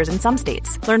 3 years in some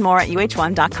states. Learn more at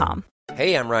uh1.com.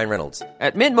 Hey, I'm Ryan Reynolds.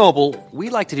 At Mint Mobile, we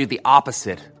like to do the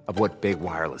opposite of what Big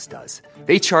Wireless does.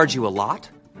 They charge you a lot.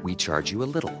 We charge you a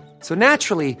little. So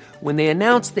naturally, when they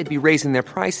announced they'd be raising their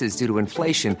prices due to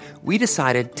inflation, we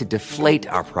decided to deflate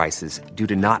our prices due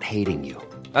to not hating you.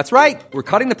 That's right. We're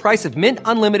cutting the price of Mint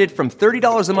Unlimited from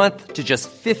 $30 a month to just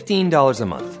 $15 a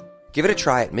month. Give it a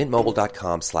try at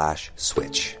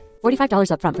mintmobile.com/switch. $45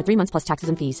 up front for 3 months plus taxes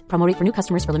and fees. Promo rate for new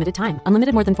customers for limited time.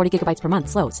 Unlimited more than 40 gigabytes per month.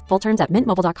 Slows full terms at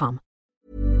mintmobile.com.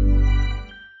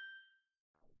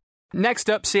 Next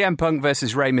up, CM Punk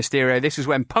versus Rey Mysterio. This was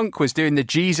when Punk was doing the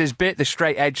Jesus bit, the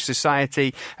Straight Edge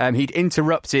Society. He'd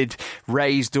interrupted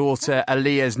Rey's daughter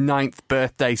Aaliyah's 9th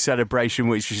birthday celebration,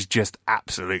 which was just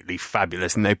absolutely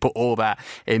fabulous. And they put all that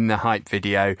in the hype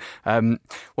video.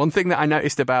 One thing that I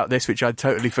noticed about this, which I'd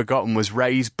totally forgotten, was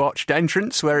Rey's botched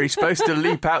entrance, where he's supposed to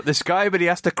leap out the sky, but he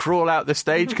has to crawl out the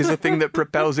stage because the thing that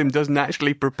propels him doesn't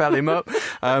actually propel him up.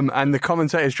 And the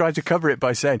commentators tried to cover it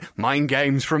by saying, mind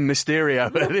games from Mysterio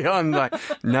early on. Like,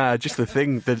 nah, just the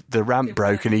thing, the ramp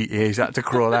broke and he's had to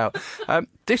crawl out.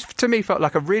 This, to me, felt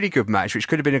like a really good match, which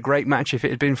could have been a great match if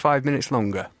it had been 5 minutes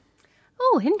longer.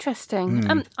 Oh,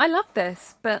 interesting. I love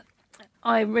this, but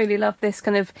I really love this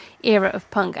kind of era of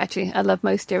Punk. Actually, I love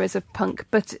most eras of Punk,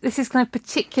 but this is kind of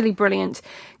particularly brilliant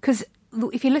because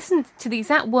if you listen to the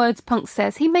exact words Punk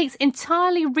says, he makes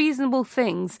entirely reasonable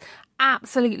things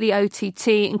absolutely OTT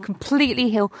and completely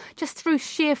heel just through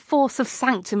sheer force of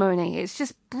sanctimony. It's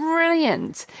just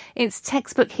brilliant. It's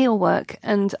textbook heel work,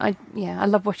 and I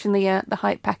love watching the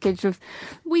hype package of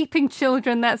weeping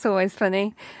children. That's always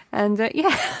funny. And I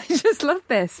just love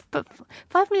this. But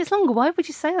 5 minutes longer, why would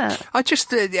you say that? I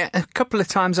just, a couple of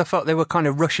times I felt they were kind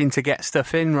of rushing to get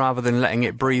stuff in rather than letting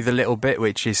it breathe a little bit,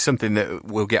 which is something that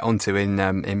we'll get onto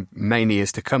in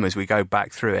Manias to come as we go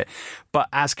back through it. But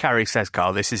as Carrie says,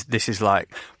 Carl, this is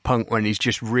like Punk when he's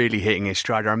just really hitting his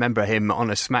stride. I remember him on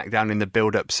a SmackDown in the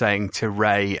build-up saying to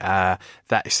Ray that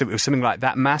it was something like,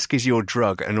 that mask is your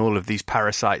drug and all of these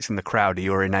parasites in the crowd are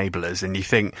your enablers. And you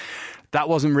think, that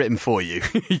wasn't written for you.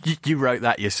 You wrote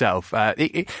that yourself.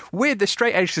 Weird, the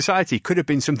Straight Edge Society could have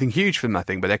been something huge for them, I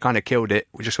think, but they kind of killed it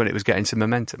just when it was getting some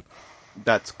momentum.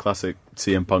 That's classic.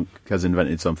 CM Punk has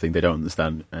invented something they don't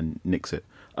understand and nicks it.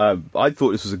 I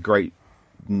thought this was a great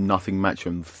nothing match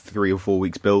from 3 or 4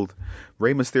 weeks build.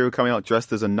 Rey Mysterio coming out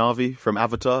dressed as a Na'vi from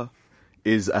Avatar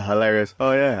is a hilarious.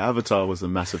 Oh yeah, Avatar was a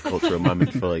massive cultural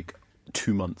moment for like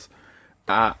 2 months.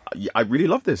 I really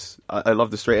love this. I love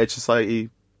the Straight Edge Society.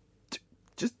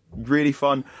 Just really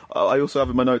fun. I also have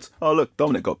in my notes, oh look,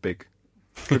 Dominic got big.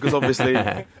 Because obviously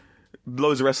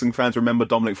loads of wrestling fans remember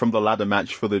Dominic from the ladder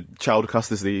match for the child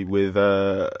custody with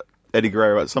Eddie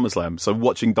Guerrero at SummerSlam. So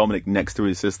watching Dominic next to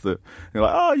his sister, you're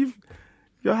like, oh,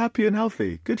 you're happy and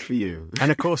healthy. Good for you. And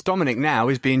of course, Dominic now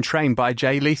is being trained by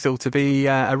Jay Lethal to be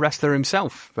a wrestler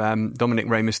himself. Dominic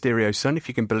Rey Mysterio's son, if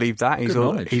you can believe that.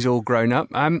 He's all grown up.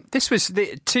 This was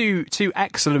the two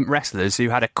excellent wrestlers who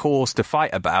had a cause to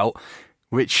fight about,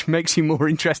 which makes you more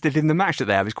interested in the match that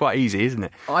they have. It's quite easy, isn't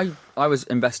it? I was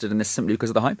invested in this simply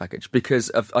because of the hype package,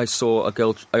 because I saw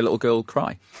a little girl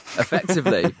cry,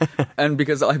 effectively, and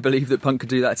because I believe that Punk could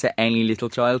do that to any little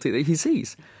child that he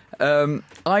sees.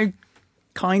 I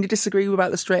kind of disagree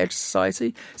about the Straight Edge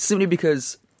Society, simply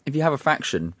because if you have a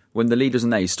faction, when the leader's in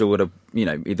there, you still got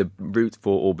to, either root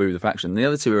for or boo the faction. The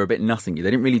other two are a bit nothingy.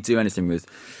 They didn't really do anything with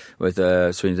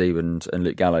Sweeney Eve and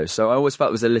Luke Gallows, so I always felt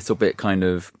it was a little bit kind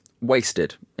of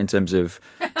wasted in terms of.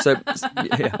 So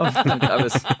yeah, that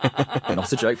was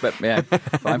not a joke, but yeah,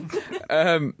 fine.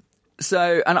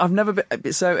 So, and I've never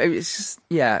been. So it's just,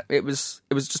 it was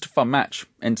just a fun match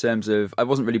in terms of. I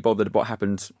wasn't really bothered what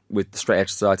happened with the Straight Edge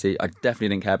Society. I definitely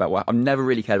didn't care about I've never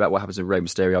really cared about what happens with Rey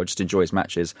Mysterio. I just enjoy his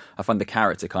matches. I find the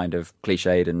character kind of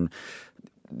cliched and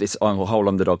this whole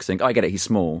underdog thing. I get it, he's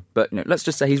small, but let's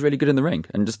just say he's really good in the ring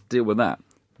and just deal with that.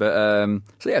 But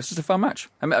so yeah, it's just a fun match.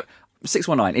 I mean,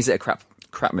 619, is it a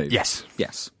crap move? Yes.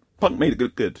 Punk made it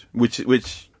look good, which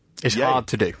it's hard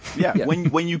to do. Yeah,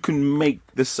 when you can make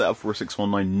the setup for a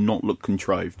 619 not look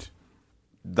contrived,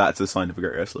 that's a sign of a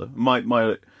great wrestler.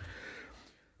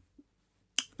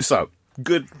 So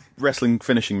good wrestling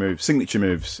finishing moves, signature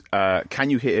moves.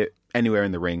 Can you hit it anywhere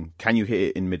in the ring? Can you hit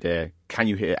it in midair? Can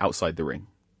you hit it outside the ring?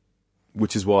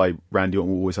 Which is why Randy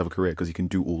Orton will always have a career, because he can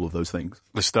do all of those things.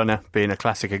 The Stunner being a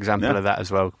classic example of that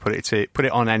as well. Put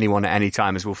it on anyone at any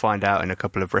time, as we'll find out in a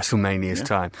couple of WrestleMania's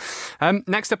time.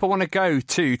 Next up, I want to go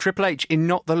to Triple H in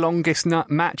not the longest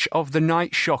match of the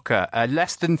night. Shocker.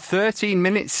 Less than 13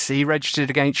 minutes he registered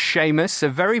against Sheamus. A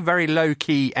very, very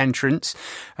low-key entrance.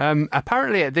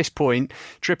 Apparently at this point,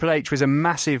 Triple H was a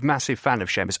massive, massive fan of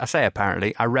Sheamus. I say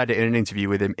apparently. I read it in an interview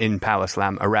with him in Power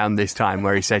Slam around this time,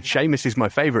 where he said, Sheamus is my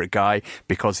favourite guy,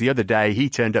 because the other day he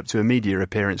turned up to a media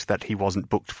appearance that he wasn't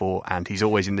booked for, and he's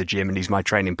always in the gym and he's my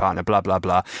training partner, blah, blah,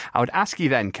 blah. I would ask you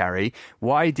then, Carrie,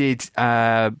 why did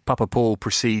Papa Paul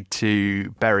proceed to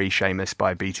bury Sheamus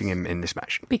by beating him in this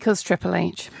match? Because Triple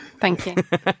H. Thank you.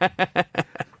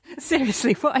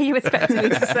 Seriously, what are you expecting me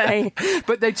to say?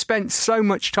 But they'd spent so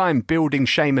much time building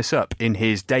Sheamus up in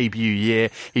his debut year.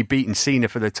 He'd beaten Cena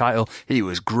for the title. He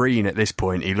was green at this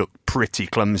point. He looked pretty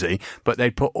clumsy. But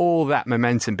they'd put all that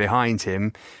momentum behind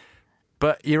him.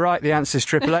 But you're right, the answer's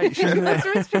Triple H, isn't it? The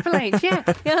answer is Triple H, yeah.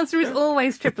 The answer is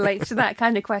always Triple H to that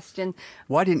kind of question.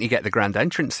 Why didn't you get the grand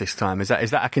entrance this time? Is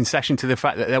that a concession to the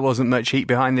fact that there wasn't much heat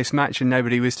behind this match and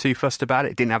nobody was too fussed about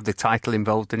it? Didn't have the title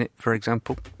involved in it, for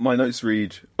example? My notes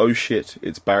read, oh shit,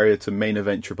 it's barrier to main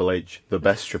event Triple H, the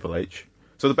best Triple H.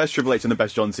 So the best Triple H and the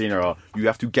best John Cena are, you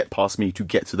have to get past me to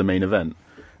get to the main event.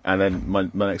 And then my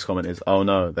next comment is, oh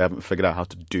no, they haven't figured out how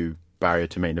to do barrier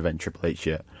to main event Triple H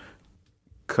yet.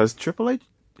 Because Triple H...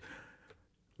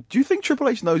 Do you think Triple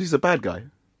H knows he's a bad guy?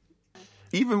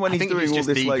 Even when he's doing all this, he's just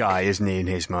the guy, isn't he, in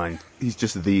his mind? He's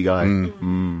just the guy.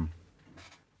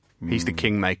 He's the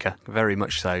kingmaker, very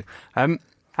much so.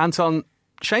 Anton,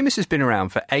 Sheamus has been around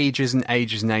for ages and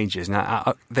ages and ages.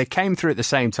 Now, they came through at the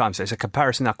same time, so it's a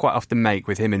comparison I quite often make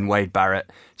with him and Wade Barrett,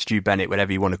 Stu Bennett,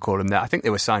 whatever you want to call them. I think they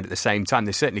were signed at the same time.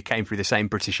 They certainly came through the same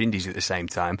British Indies at the same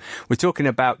time. We're talking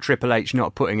about Triple H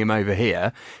not putting him over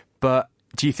here, but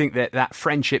do you think that that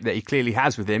friendship that he clearly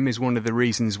has with him is one of the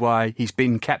reasons why he's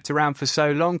been kept around for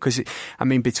so long? Because,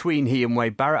 between he and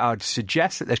Wade Barrett, I'd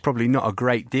suggest that there's probably not a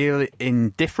great deal in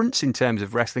difference in terms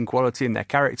of wrestling quality and their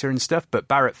character and stuff. But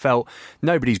Barrett felt,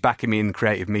 nobody's backing me in the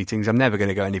creative meetings. I'm never going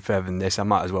to go any further than this. I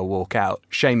might as well walk out.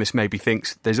 Sheamus maybe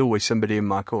thinks there's always somebody in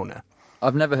my corner.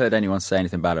 I've never heard anyone say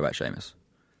anything bad about Sheamus.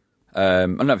 I've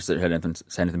never heard anyone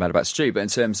say anything bad about Stu, but in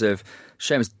terms of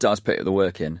Sheamus does put the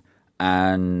work in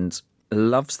and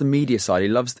loves the media side. He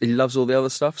loves all the other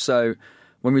stuff. So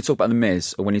when we talk about The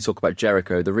Miz or when you talk about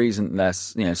Jericho, the reason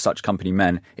there's such company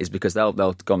men is because they'll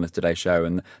go on the Today Show,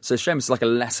 and so Sheamus is like a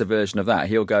lesser version of that.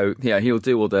 He'll go, he'll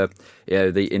do all the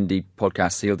the indie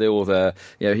podcasts. He'll do all the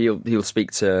he'll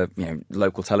speak to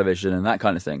local television and that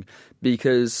kind of thing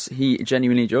because he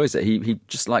genuinely enjoys it. He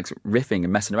just likes riffing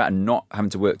and messing about and not having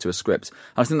to work to a script.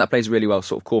 And I think that plays really well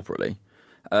sort of corporately.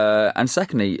 And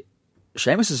secondly,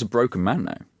 Sheamus is a broken man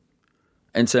now.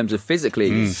 In terms of physically,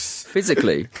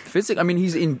 I mean,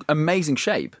 he's in amazing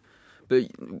shape. But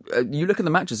you look at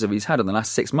the matches that he's had in the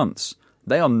last 6 months,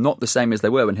 they are not the same as they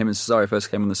were when him and Cesaro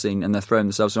first came on the scene and they're throwing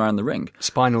themselves around the ring.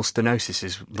 Spinal stenosis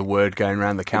is the word going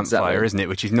around the campfire, exactly. Isn't it?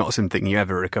 Which is not something you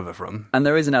ever recover from. And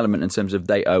there is an element in terms of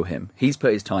they owe him. He's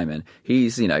put his time in.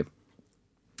 He's had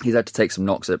to take some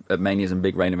knocks at Manias and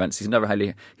big rain events. He's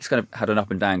kind of had an up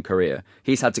and down career.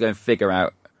 He's had to go and figure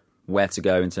out where to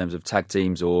go in terms of tag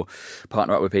teams or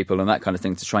partner up with people and that kind of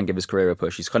thing to try and give his career a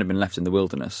push. He's kind of been left in the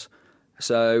wilderness.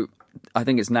 So I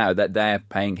think it's now that they're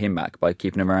paying him back by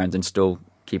keeping him around and still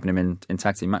keeping him in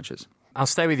tag team matches. I'll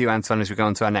stay with you, Anton, as we go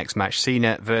on to our next match,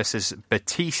 Cena versus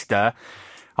Batista.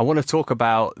 I want to talk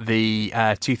about the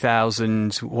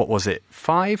 2000, what was it,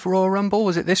 5 Royal Rumble?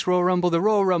 Was it this Royal Rumble? The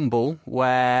Royal Rumble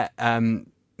where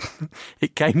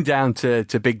it came down to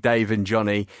Big Dave and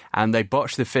Johnny, and they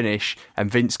botched the finish,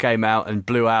 and Vince came out and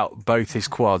blew out both his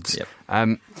quads. Yep.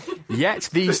 Yet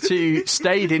these two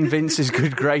stayed in Vince's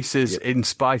good graces in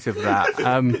spite of that.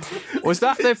 Was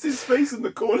that his face in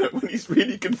the corner when he's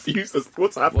really confused as to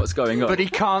what's happening? What's going on? But he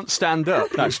can't stand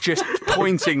up. That's just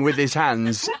pointing with his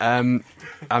hands. Sorry,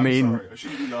 I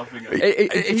shouldn't be laughing at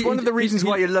it's one of the reasons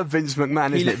why you love Vince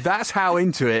McMahon, isn't it? That's how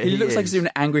into it he looks like he's doing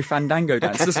an angry fandango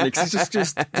dance, doesn't he? Because he's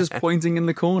just pointing in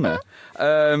the corner.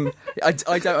 I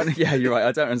don't. Yeah, you're right.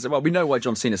 I don't understand. Well, we know why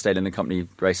John Cena stayed in the company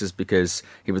graces because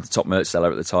he was the top merch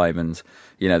seller at the time, and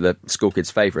the school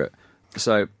kids' favourite.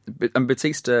 So, and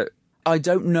Batista, I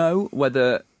don't know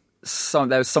whether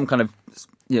there was some kind of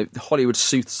Hollywood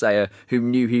soothsayer who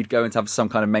knew he'd go and have some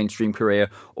kind of mainstream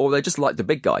career, or they just liked the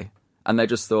big guy. And they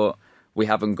just thought, we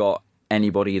haven't got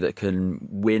anybody that can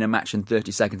win a match in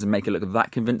 30 seconds and make it look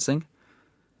that convincing.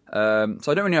 So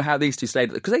I don't really know how these two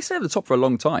stayed, because they stayed at the top for a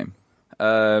long time.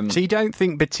 So you don't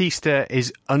think Batista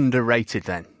is underrated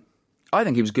then? I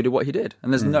think he was good at what he did,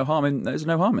 and there's no harm in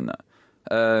that.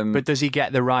 But does he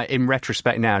get the right, in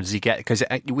retrospect now, does he get, because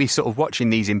we're sort of watching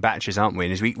these in batches, aren't we?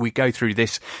 And as we go through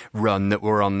this run that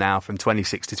we're on now from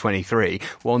 26 to 23,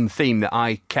 one theme that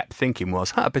I kept thinking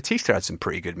was, Batista had some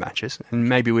pretty good matches, and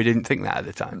maybe we didn't think that at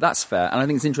the time. That's fair, and I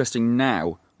think it's interesting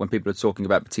now when people are talking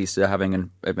about Batista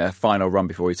having a final run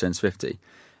before he turns 50,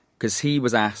 because he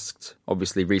was asked,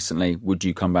 obviously recently, would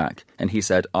you come back? And he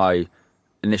said, I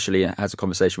initially had a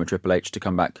conversation with Triple H to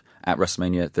come back at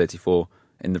WrestleMania 34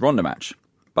 in the Ronda match,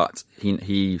 but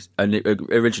he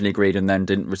originally agreed and then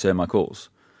didn't return my calls.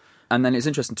 And then it's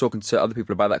interesting talking to other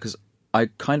people about that, because I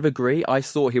kind of agree. I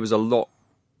thought he was a lot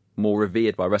more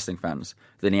revered by wrestling fans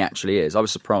than he actually is. I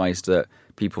was surprised that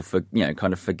people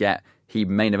kind of forget he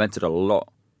main evented a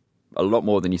lot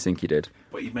more than you think he did.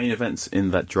 But he main events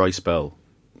in that dry spell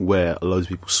where a lot of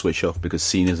people switch off because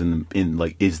Cena's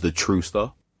is the true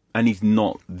star, and he's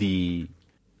not the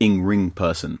in-ring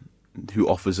person who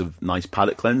offers a nice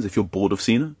palate cleanse if you're bored of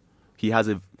Cena.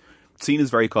 Cena's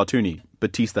very cartoony.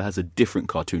 Batista has a different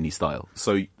cartoony style.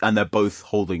 So, and they're both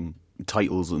holding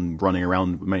titles and running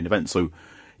around main events. So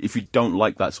if you don't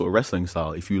like that sort of wrestling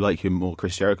style, if you like him more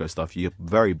Chris Jericho stuff, you're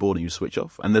very bored and you switch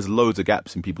off. And there's loads of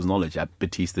gaps in people's knowledge at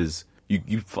Batista's.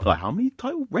 You like, how many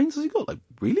title reigns has he got? Like,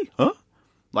 really? Huh?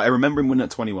 Like, I remember him winning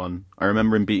at 21. I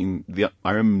remember him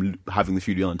I remember having the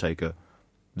feud with The Undertaker.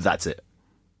 That's it.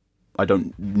 I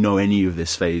don't know any of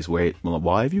this phase where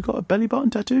why have you got a belly button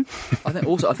tattoo? I think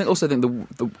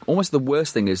the almost the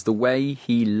worst thing is the way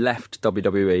he left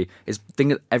WWE is the thing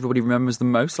that everybody remembers the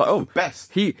most. Like,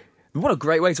 best. What a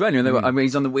great way to end. I mean,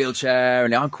 he's on the wheelchair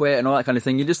and I quit and all that kind of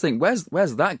thing. You just think, where's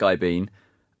that guy been?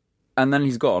 And then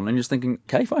he's gone, and you're just thinking,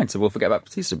 okay, fine, so we'll forget about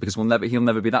Batista because he'll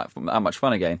never be that much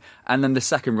fun again. And then the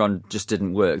second run just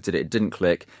didn't work, did it? It didn't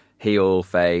click. Heel,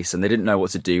 face, and they didn't know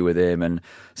what to do with him. And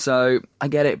so I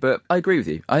get it, but I agree with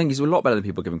you. I think he's a lot better than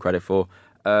people give him credit for.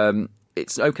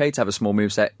 It's okay to have a small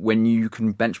moveset when you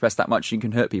can bench press that much, you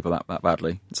can hurt people that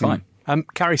badly. It's fine.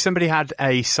 Carrie, somebody had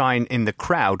a sign in the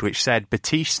crowd which said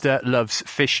Batista loves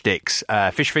fish sticks,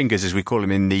 fish fingers as we call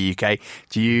them in the UK.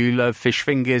 Do you love fish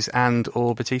fingers and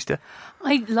or Batista?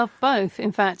 I love both,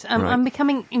 in fact. Right. I'm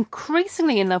becoming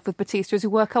increasingly in love with Batista as we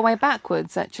work our way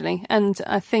backwards, actually. And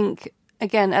I think,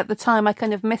 again, at the time I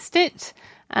kind of missed it.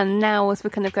 And now as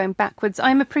we're kind of going backwards,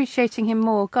 I'm appreciating him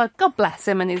more. God bless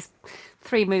him and his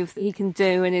 3 moves that he can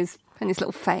do and his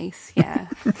little face, yeah.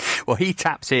 Well, he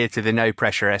taps here to the no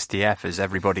pressure STF, as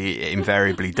everybody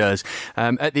invariably does.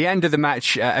 At the end of the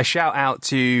match, a shout out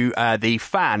to the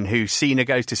fan who Cena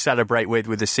goes to celebrate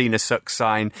with the Cena sucks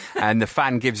sign, and the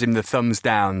fan gives him the thumbs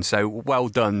down. So well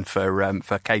done for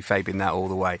kayfabing that all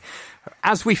the way.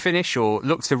 As we finish or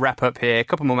look to wrap up here, a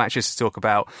couple more matches to talk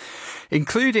about,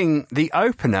 including the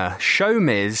opener, Show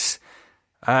Miz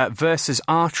versus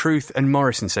R-Truth and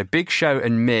Morrison. So Big Show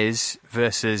and Miz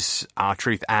versus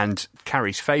R-Truth and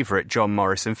Carrie's favourite, John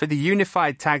Morrison, for the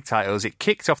unified tag titles. It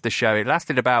kicked off the show. It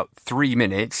lasted about 3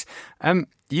 minutes.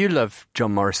 You love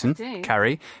John Morrison,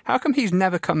 Carrie. How come he's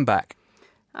never come back?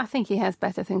 I think he has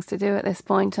better things to do at this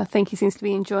point. I think he seems to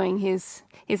be enjoying his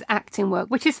acting work,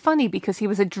 which is funny because he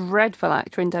was a dreadful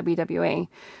actor in WWE.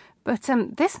 But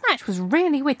this match was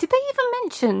really weird. Did they even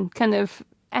mention kind of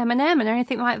Eminem and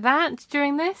anything like that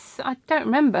during this? I don't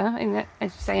remember.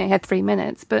 As you say, I had 3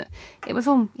 minutes, but it was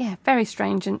all, very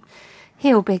strange and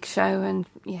heel Big Show, and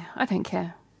I don't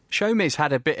care. Show Miz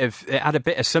had a bit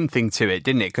of something to it,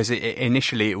 didn't it? Because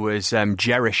initially it was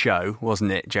Jericho,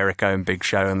 wasn't it? Jericho and Big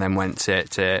Show, and then went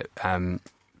to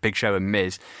Big Show and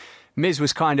Miz. Miz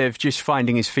was kind of just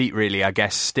finding his feet, really, I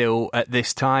guess, still at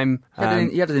this time.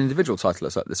 He had an individual title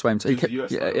at the same time.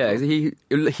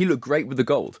 He looked great with the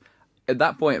gold. At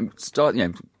that point,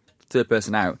 third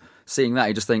person out, seeing that,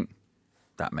 you just think,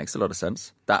 that makes a lot of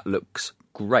sense. That looks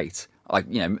great.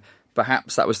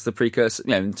 Perhaps that was the precursor,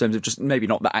 in terms of just maybe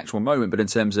not the actual moment, but in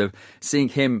terms of seeing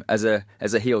him as a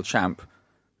heel champ,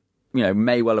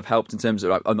 may well have helped in terms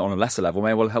of, on a lesser level,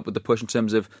 may well have helped with the push in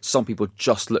terms of some people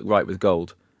just look right with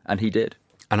gold. And he did.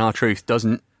 And R-Truth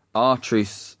doesn't.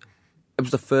 R-Truth, it was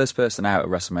the first person out at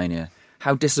WrestleMania.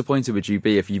 How disappointed would you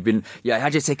be if you've been,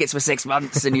 had your tickets for 6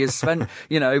 months and you spent,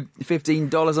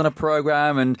 $15 on a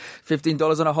program and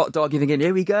 $15 on a hot dog? You're thinking,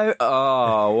 here we go.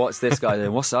 Oh, what's this guy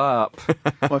doing? What's up?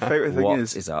 My favourite thing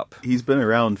is up? He's been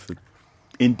around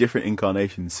in different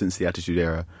incarnations since the Attitude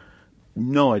Era.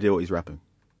 No idea what he's rapping.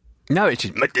 No, it's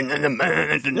just...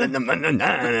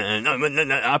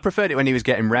 I preferred it when he was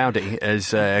getting rowdy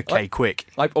as K Quick.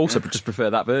 I also just prefer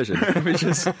that version, which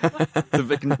is the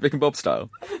Vic and Bob style.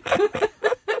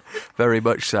 Very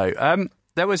much so.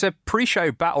 There was a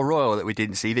pre-show battle royal that we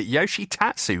didn't see that Yoshi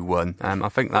Tatsu won. I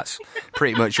think that's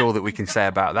pretty much all that we can say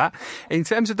about that. In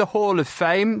terms of the Hall of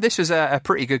Fame, this was a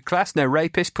pretty good class. No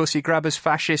rapists, pussy grabbers,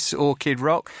 fascists or Kid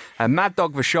Rock. Mad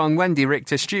Dog Vachon, Wendy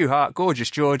Richter, Stu Hart, Gorgeous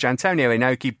George, Antonio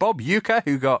Inoki, Bob Uecker,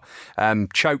 who got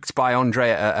choked by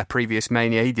Andre at a previous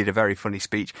Mania. He did a very funny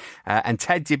speech. And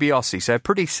Ted DiBiase. So a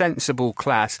pretty sensible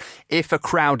class, if a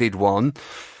crowded one.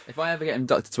 If I ever get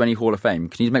inducted to any Hall of Fame,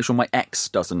 can you make sure my ex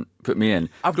doesn't put me in?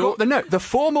 I've got the note. The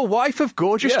former wife of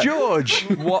Gorgeous George.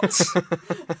 What?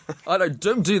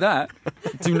 Don't do that.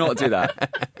 Do not do that.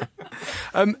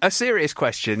 A serious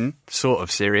question, sort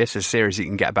of serious, as serious as you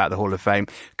can get about the Hall of Fame.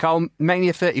 Carl,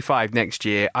 Mania 35 next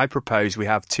year, I propose we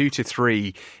have 2 to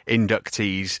 3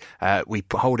 inductees. We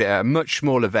hold it at a much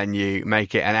smaller venue,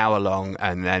 make it an hour long,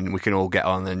 and then we can all get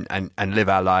on and live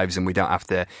our lives, and we don't have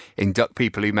to induct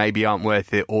people who maybe aren't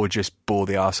worth it, or just bore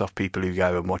the arse off people who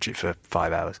go and watch it for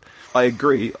 5 hours. I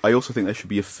agree. I also think there should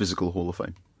be a physical Hall of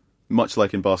Fame. Much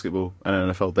like in basketball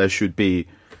and NFL, there should be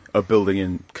a building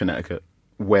in Connecticut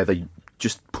where they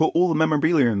just put all the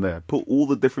memorabilia in there, put all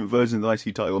the different versions of the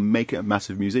IC title and make it a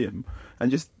massive museum,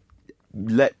 and just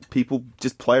let people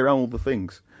just play around with all the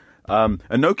things.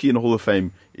 Inoki in the Hall of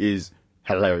Fame is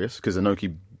hilarious because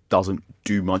Inoki doesn't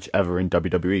do much ever in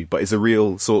WWE, but it's a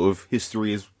real sort of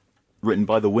history is written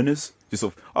by the winners. Just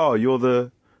sort of, you're one of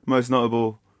the most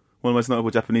notable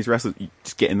Japanese wrestlers. You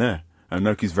just get in there. And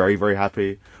Inoki's very, very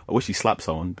happy. I wish he slapped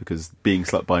someone because being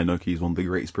slapped by Inoki is one of the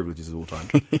greatest privileges of all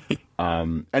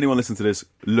time. Anyone listen to this,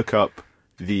 look up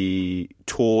the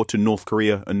tour to North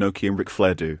Korea Inoki and Ric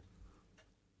Flair do,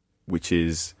 which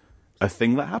is a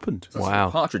thing that happened. Wow.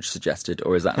 Partridge suggested,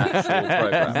 or is that an actual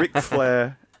program? Ric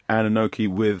Flair and Inoki,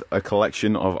 with a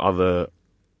collection of other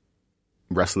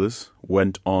wrestlers,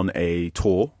 went on a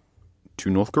tour to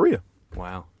North Korea.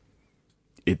 Wow.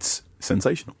 It's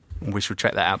sensational. We shall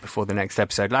check that out before the next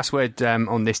episode. Last word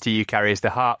on this to you, Carrie, as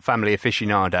the Hart family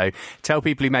aficionado. Tell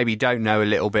people who maybe don't know a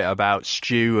little bit about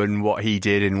Stu and what he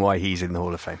did and why he's in the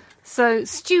Hall of Fame. So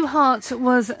Stu Hart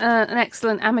was an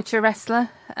excellent amateur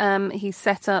wrestler. He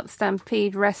set up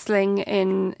Stampede Wrestling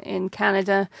in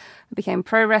Canada, became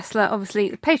pro wrestler,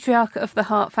 obviously the patriarch of the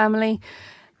Hart family.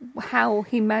 How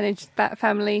he managed that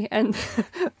family and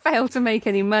failed to make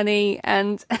any money,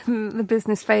 and the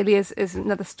business failures is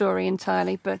another story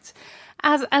entirely. But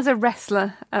as a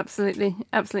wrestler, absolutely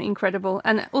incredible,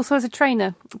 and also as a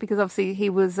trainer, because obviously he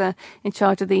was in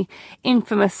charge of the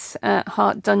infamous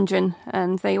Hart Dungeon,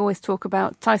 and they always talk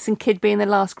about Tyson Kidd being the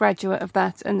last graduate of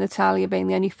that, and Natalia being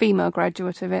the only female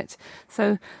graduate of it.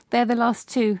 So they're the last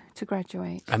two to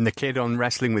graduate. And the kid on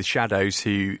Wrestling with Shadows,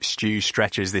 who Stu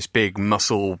stretches, this big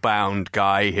muscle-bound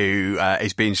guy who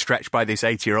is being stretched by this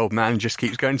 80-year-old man, just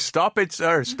keeps going, "Stop it,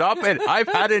 sir, stop it, I've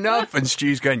had enough." And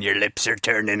Stu's going, "Your lips are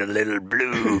turning a little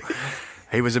blue."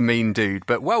 He was a mean dude,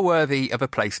 but well worthy of a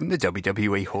place in the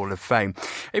WWE Hall of Fame.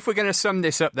 If we're going to sum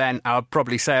this up then, I'll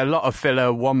probably say a lot of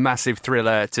filler, one massive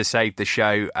thriller to save the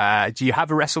show. Do you have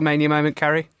a WrestleMania moment,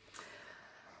 Carrie?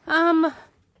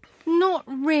 Not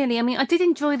really. I mean, I did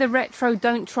enjoy the retro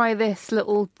 "Don't Try This"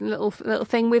 little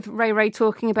thing with Ray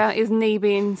talking about his knee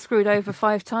being screwed over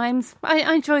 5 times.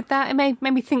 I enjoyed that. It made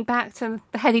me think back to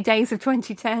the heady days of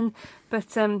 2010.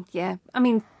 But yeah, I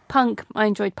mean, Punk. I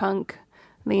enjoyed Punk,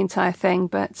 the entire thing.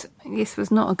 But this was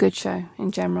not a good show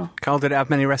in general. Carl, did it have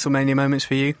many WrestleMania moments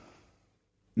for you?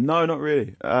 No, not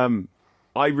really.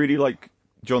 I really like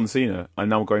John Cena. I'm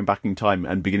now going back in time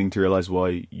and beginning to realise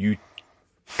why you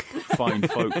fine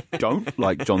folk don't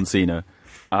like John Cena.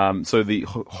 So the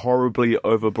horribly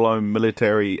overblown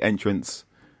military entrance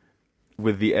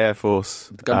with the Air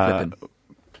Force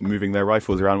moving their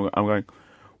rifles around. I'm going,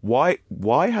 why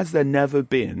has there never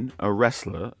been a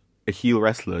heel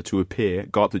wrestler to appear,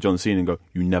 go up to John Cena and go,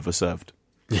 "You never served"?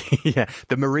 Yeah,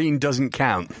 the Marine doesn't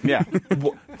count. Yeah,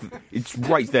 it's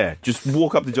right there. Just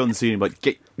walk up to John Cena and be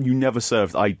like, "You never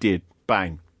served." "I did."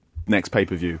 Bang. Next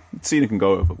pay-per-view. Cena can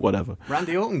go over, whatever.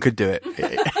 Randy Orton could do it.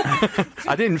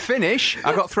 I didn't finish.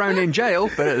 I got thrown in jail,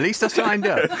 but at least I signed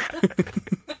up.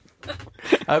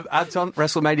 Anton,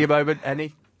 WrestleMania moment,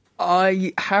 any?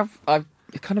 I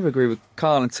kind of agree with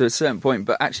Carl to a certain point,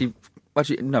 but actually,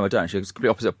 no, I don't. Actually, it's a complete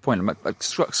opposite point.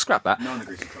 Scrap that. No one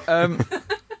agrees with Carl.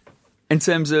 In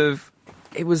terms of,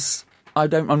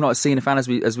 I'm not a Cena fan, as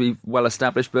we've well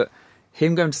established, but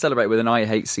him going to celebrate with an "I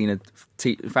hate Cena"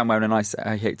 fan wearing an "I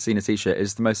hate Cena" t-shirt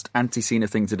is the most anti-Cena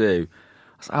thing to do.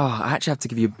 I actually have to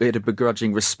give you a bit of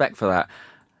begrudging respect for that.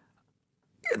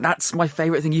 That's my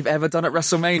favourite thing you've ever done at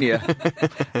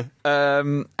WrestleMania.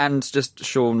 And just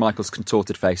Shawn Michaels'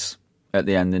 contorted face at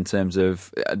the end, in terms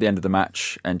of at the end of the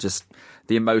match, and just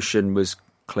the emotion was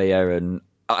clear. And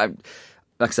like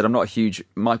I said, I'm not a huge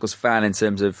Michaels fan in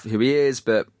terms of who he is,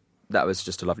 but that was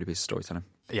just a lovely piece of storytelling.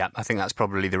 Yeah, I think that's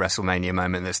probably the WrestleMania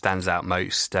moment that stands out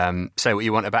most. Say what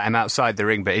you want about him outside the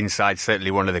ring, but inside, certainly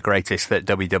one of the greatest that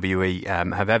WWE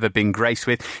have ever been graced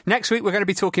with. Next week, we're going to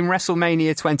be talking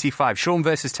WrestleMania 25. Shawn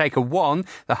versus Taker 1,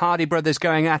 the Hardy Brothers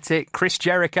going at it, Chris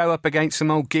Jericho up against some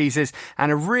old geezers,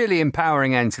 and a really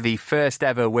empowering end to the first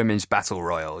ever Women's Battle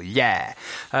Royal. Yeah.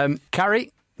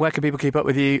 Carrie, where can people keep up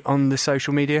with you on the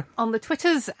social media? On the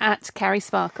Twitters at Carrie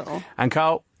Sparkle. And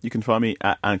Carl? You can find me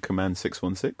at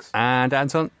Anchorman616. And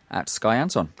Anton? At Sky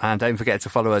Anton. And don't forget to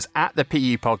follow us at the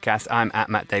PU Podcast. I'm at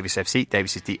Matt Davis FC.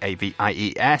 Davis is Davies.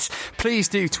 Please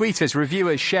do tweet us, review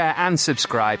us, share and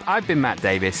subscribe. I've been Matt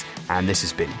Davis, and this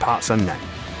has been Parts Unknown.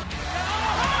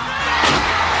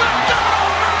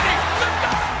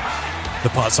 The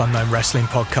Parts Unknown Wrestling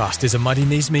Podcast is a Muddy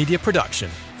Knees Media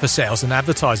production. For sales and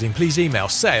advertising, please email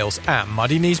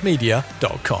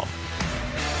sales@muddykneesmedia.com.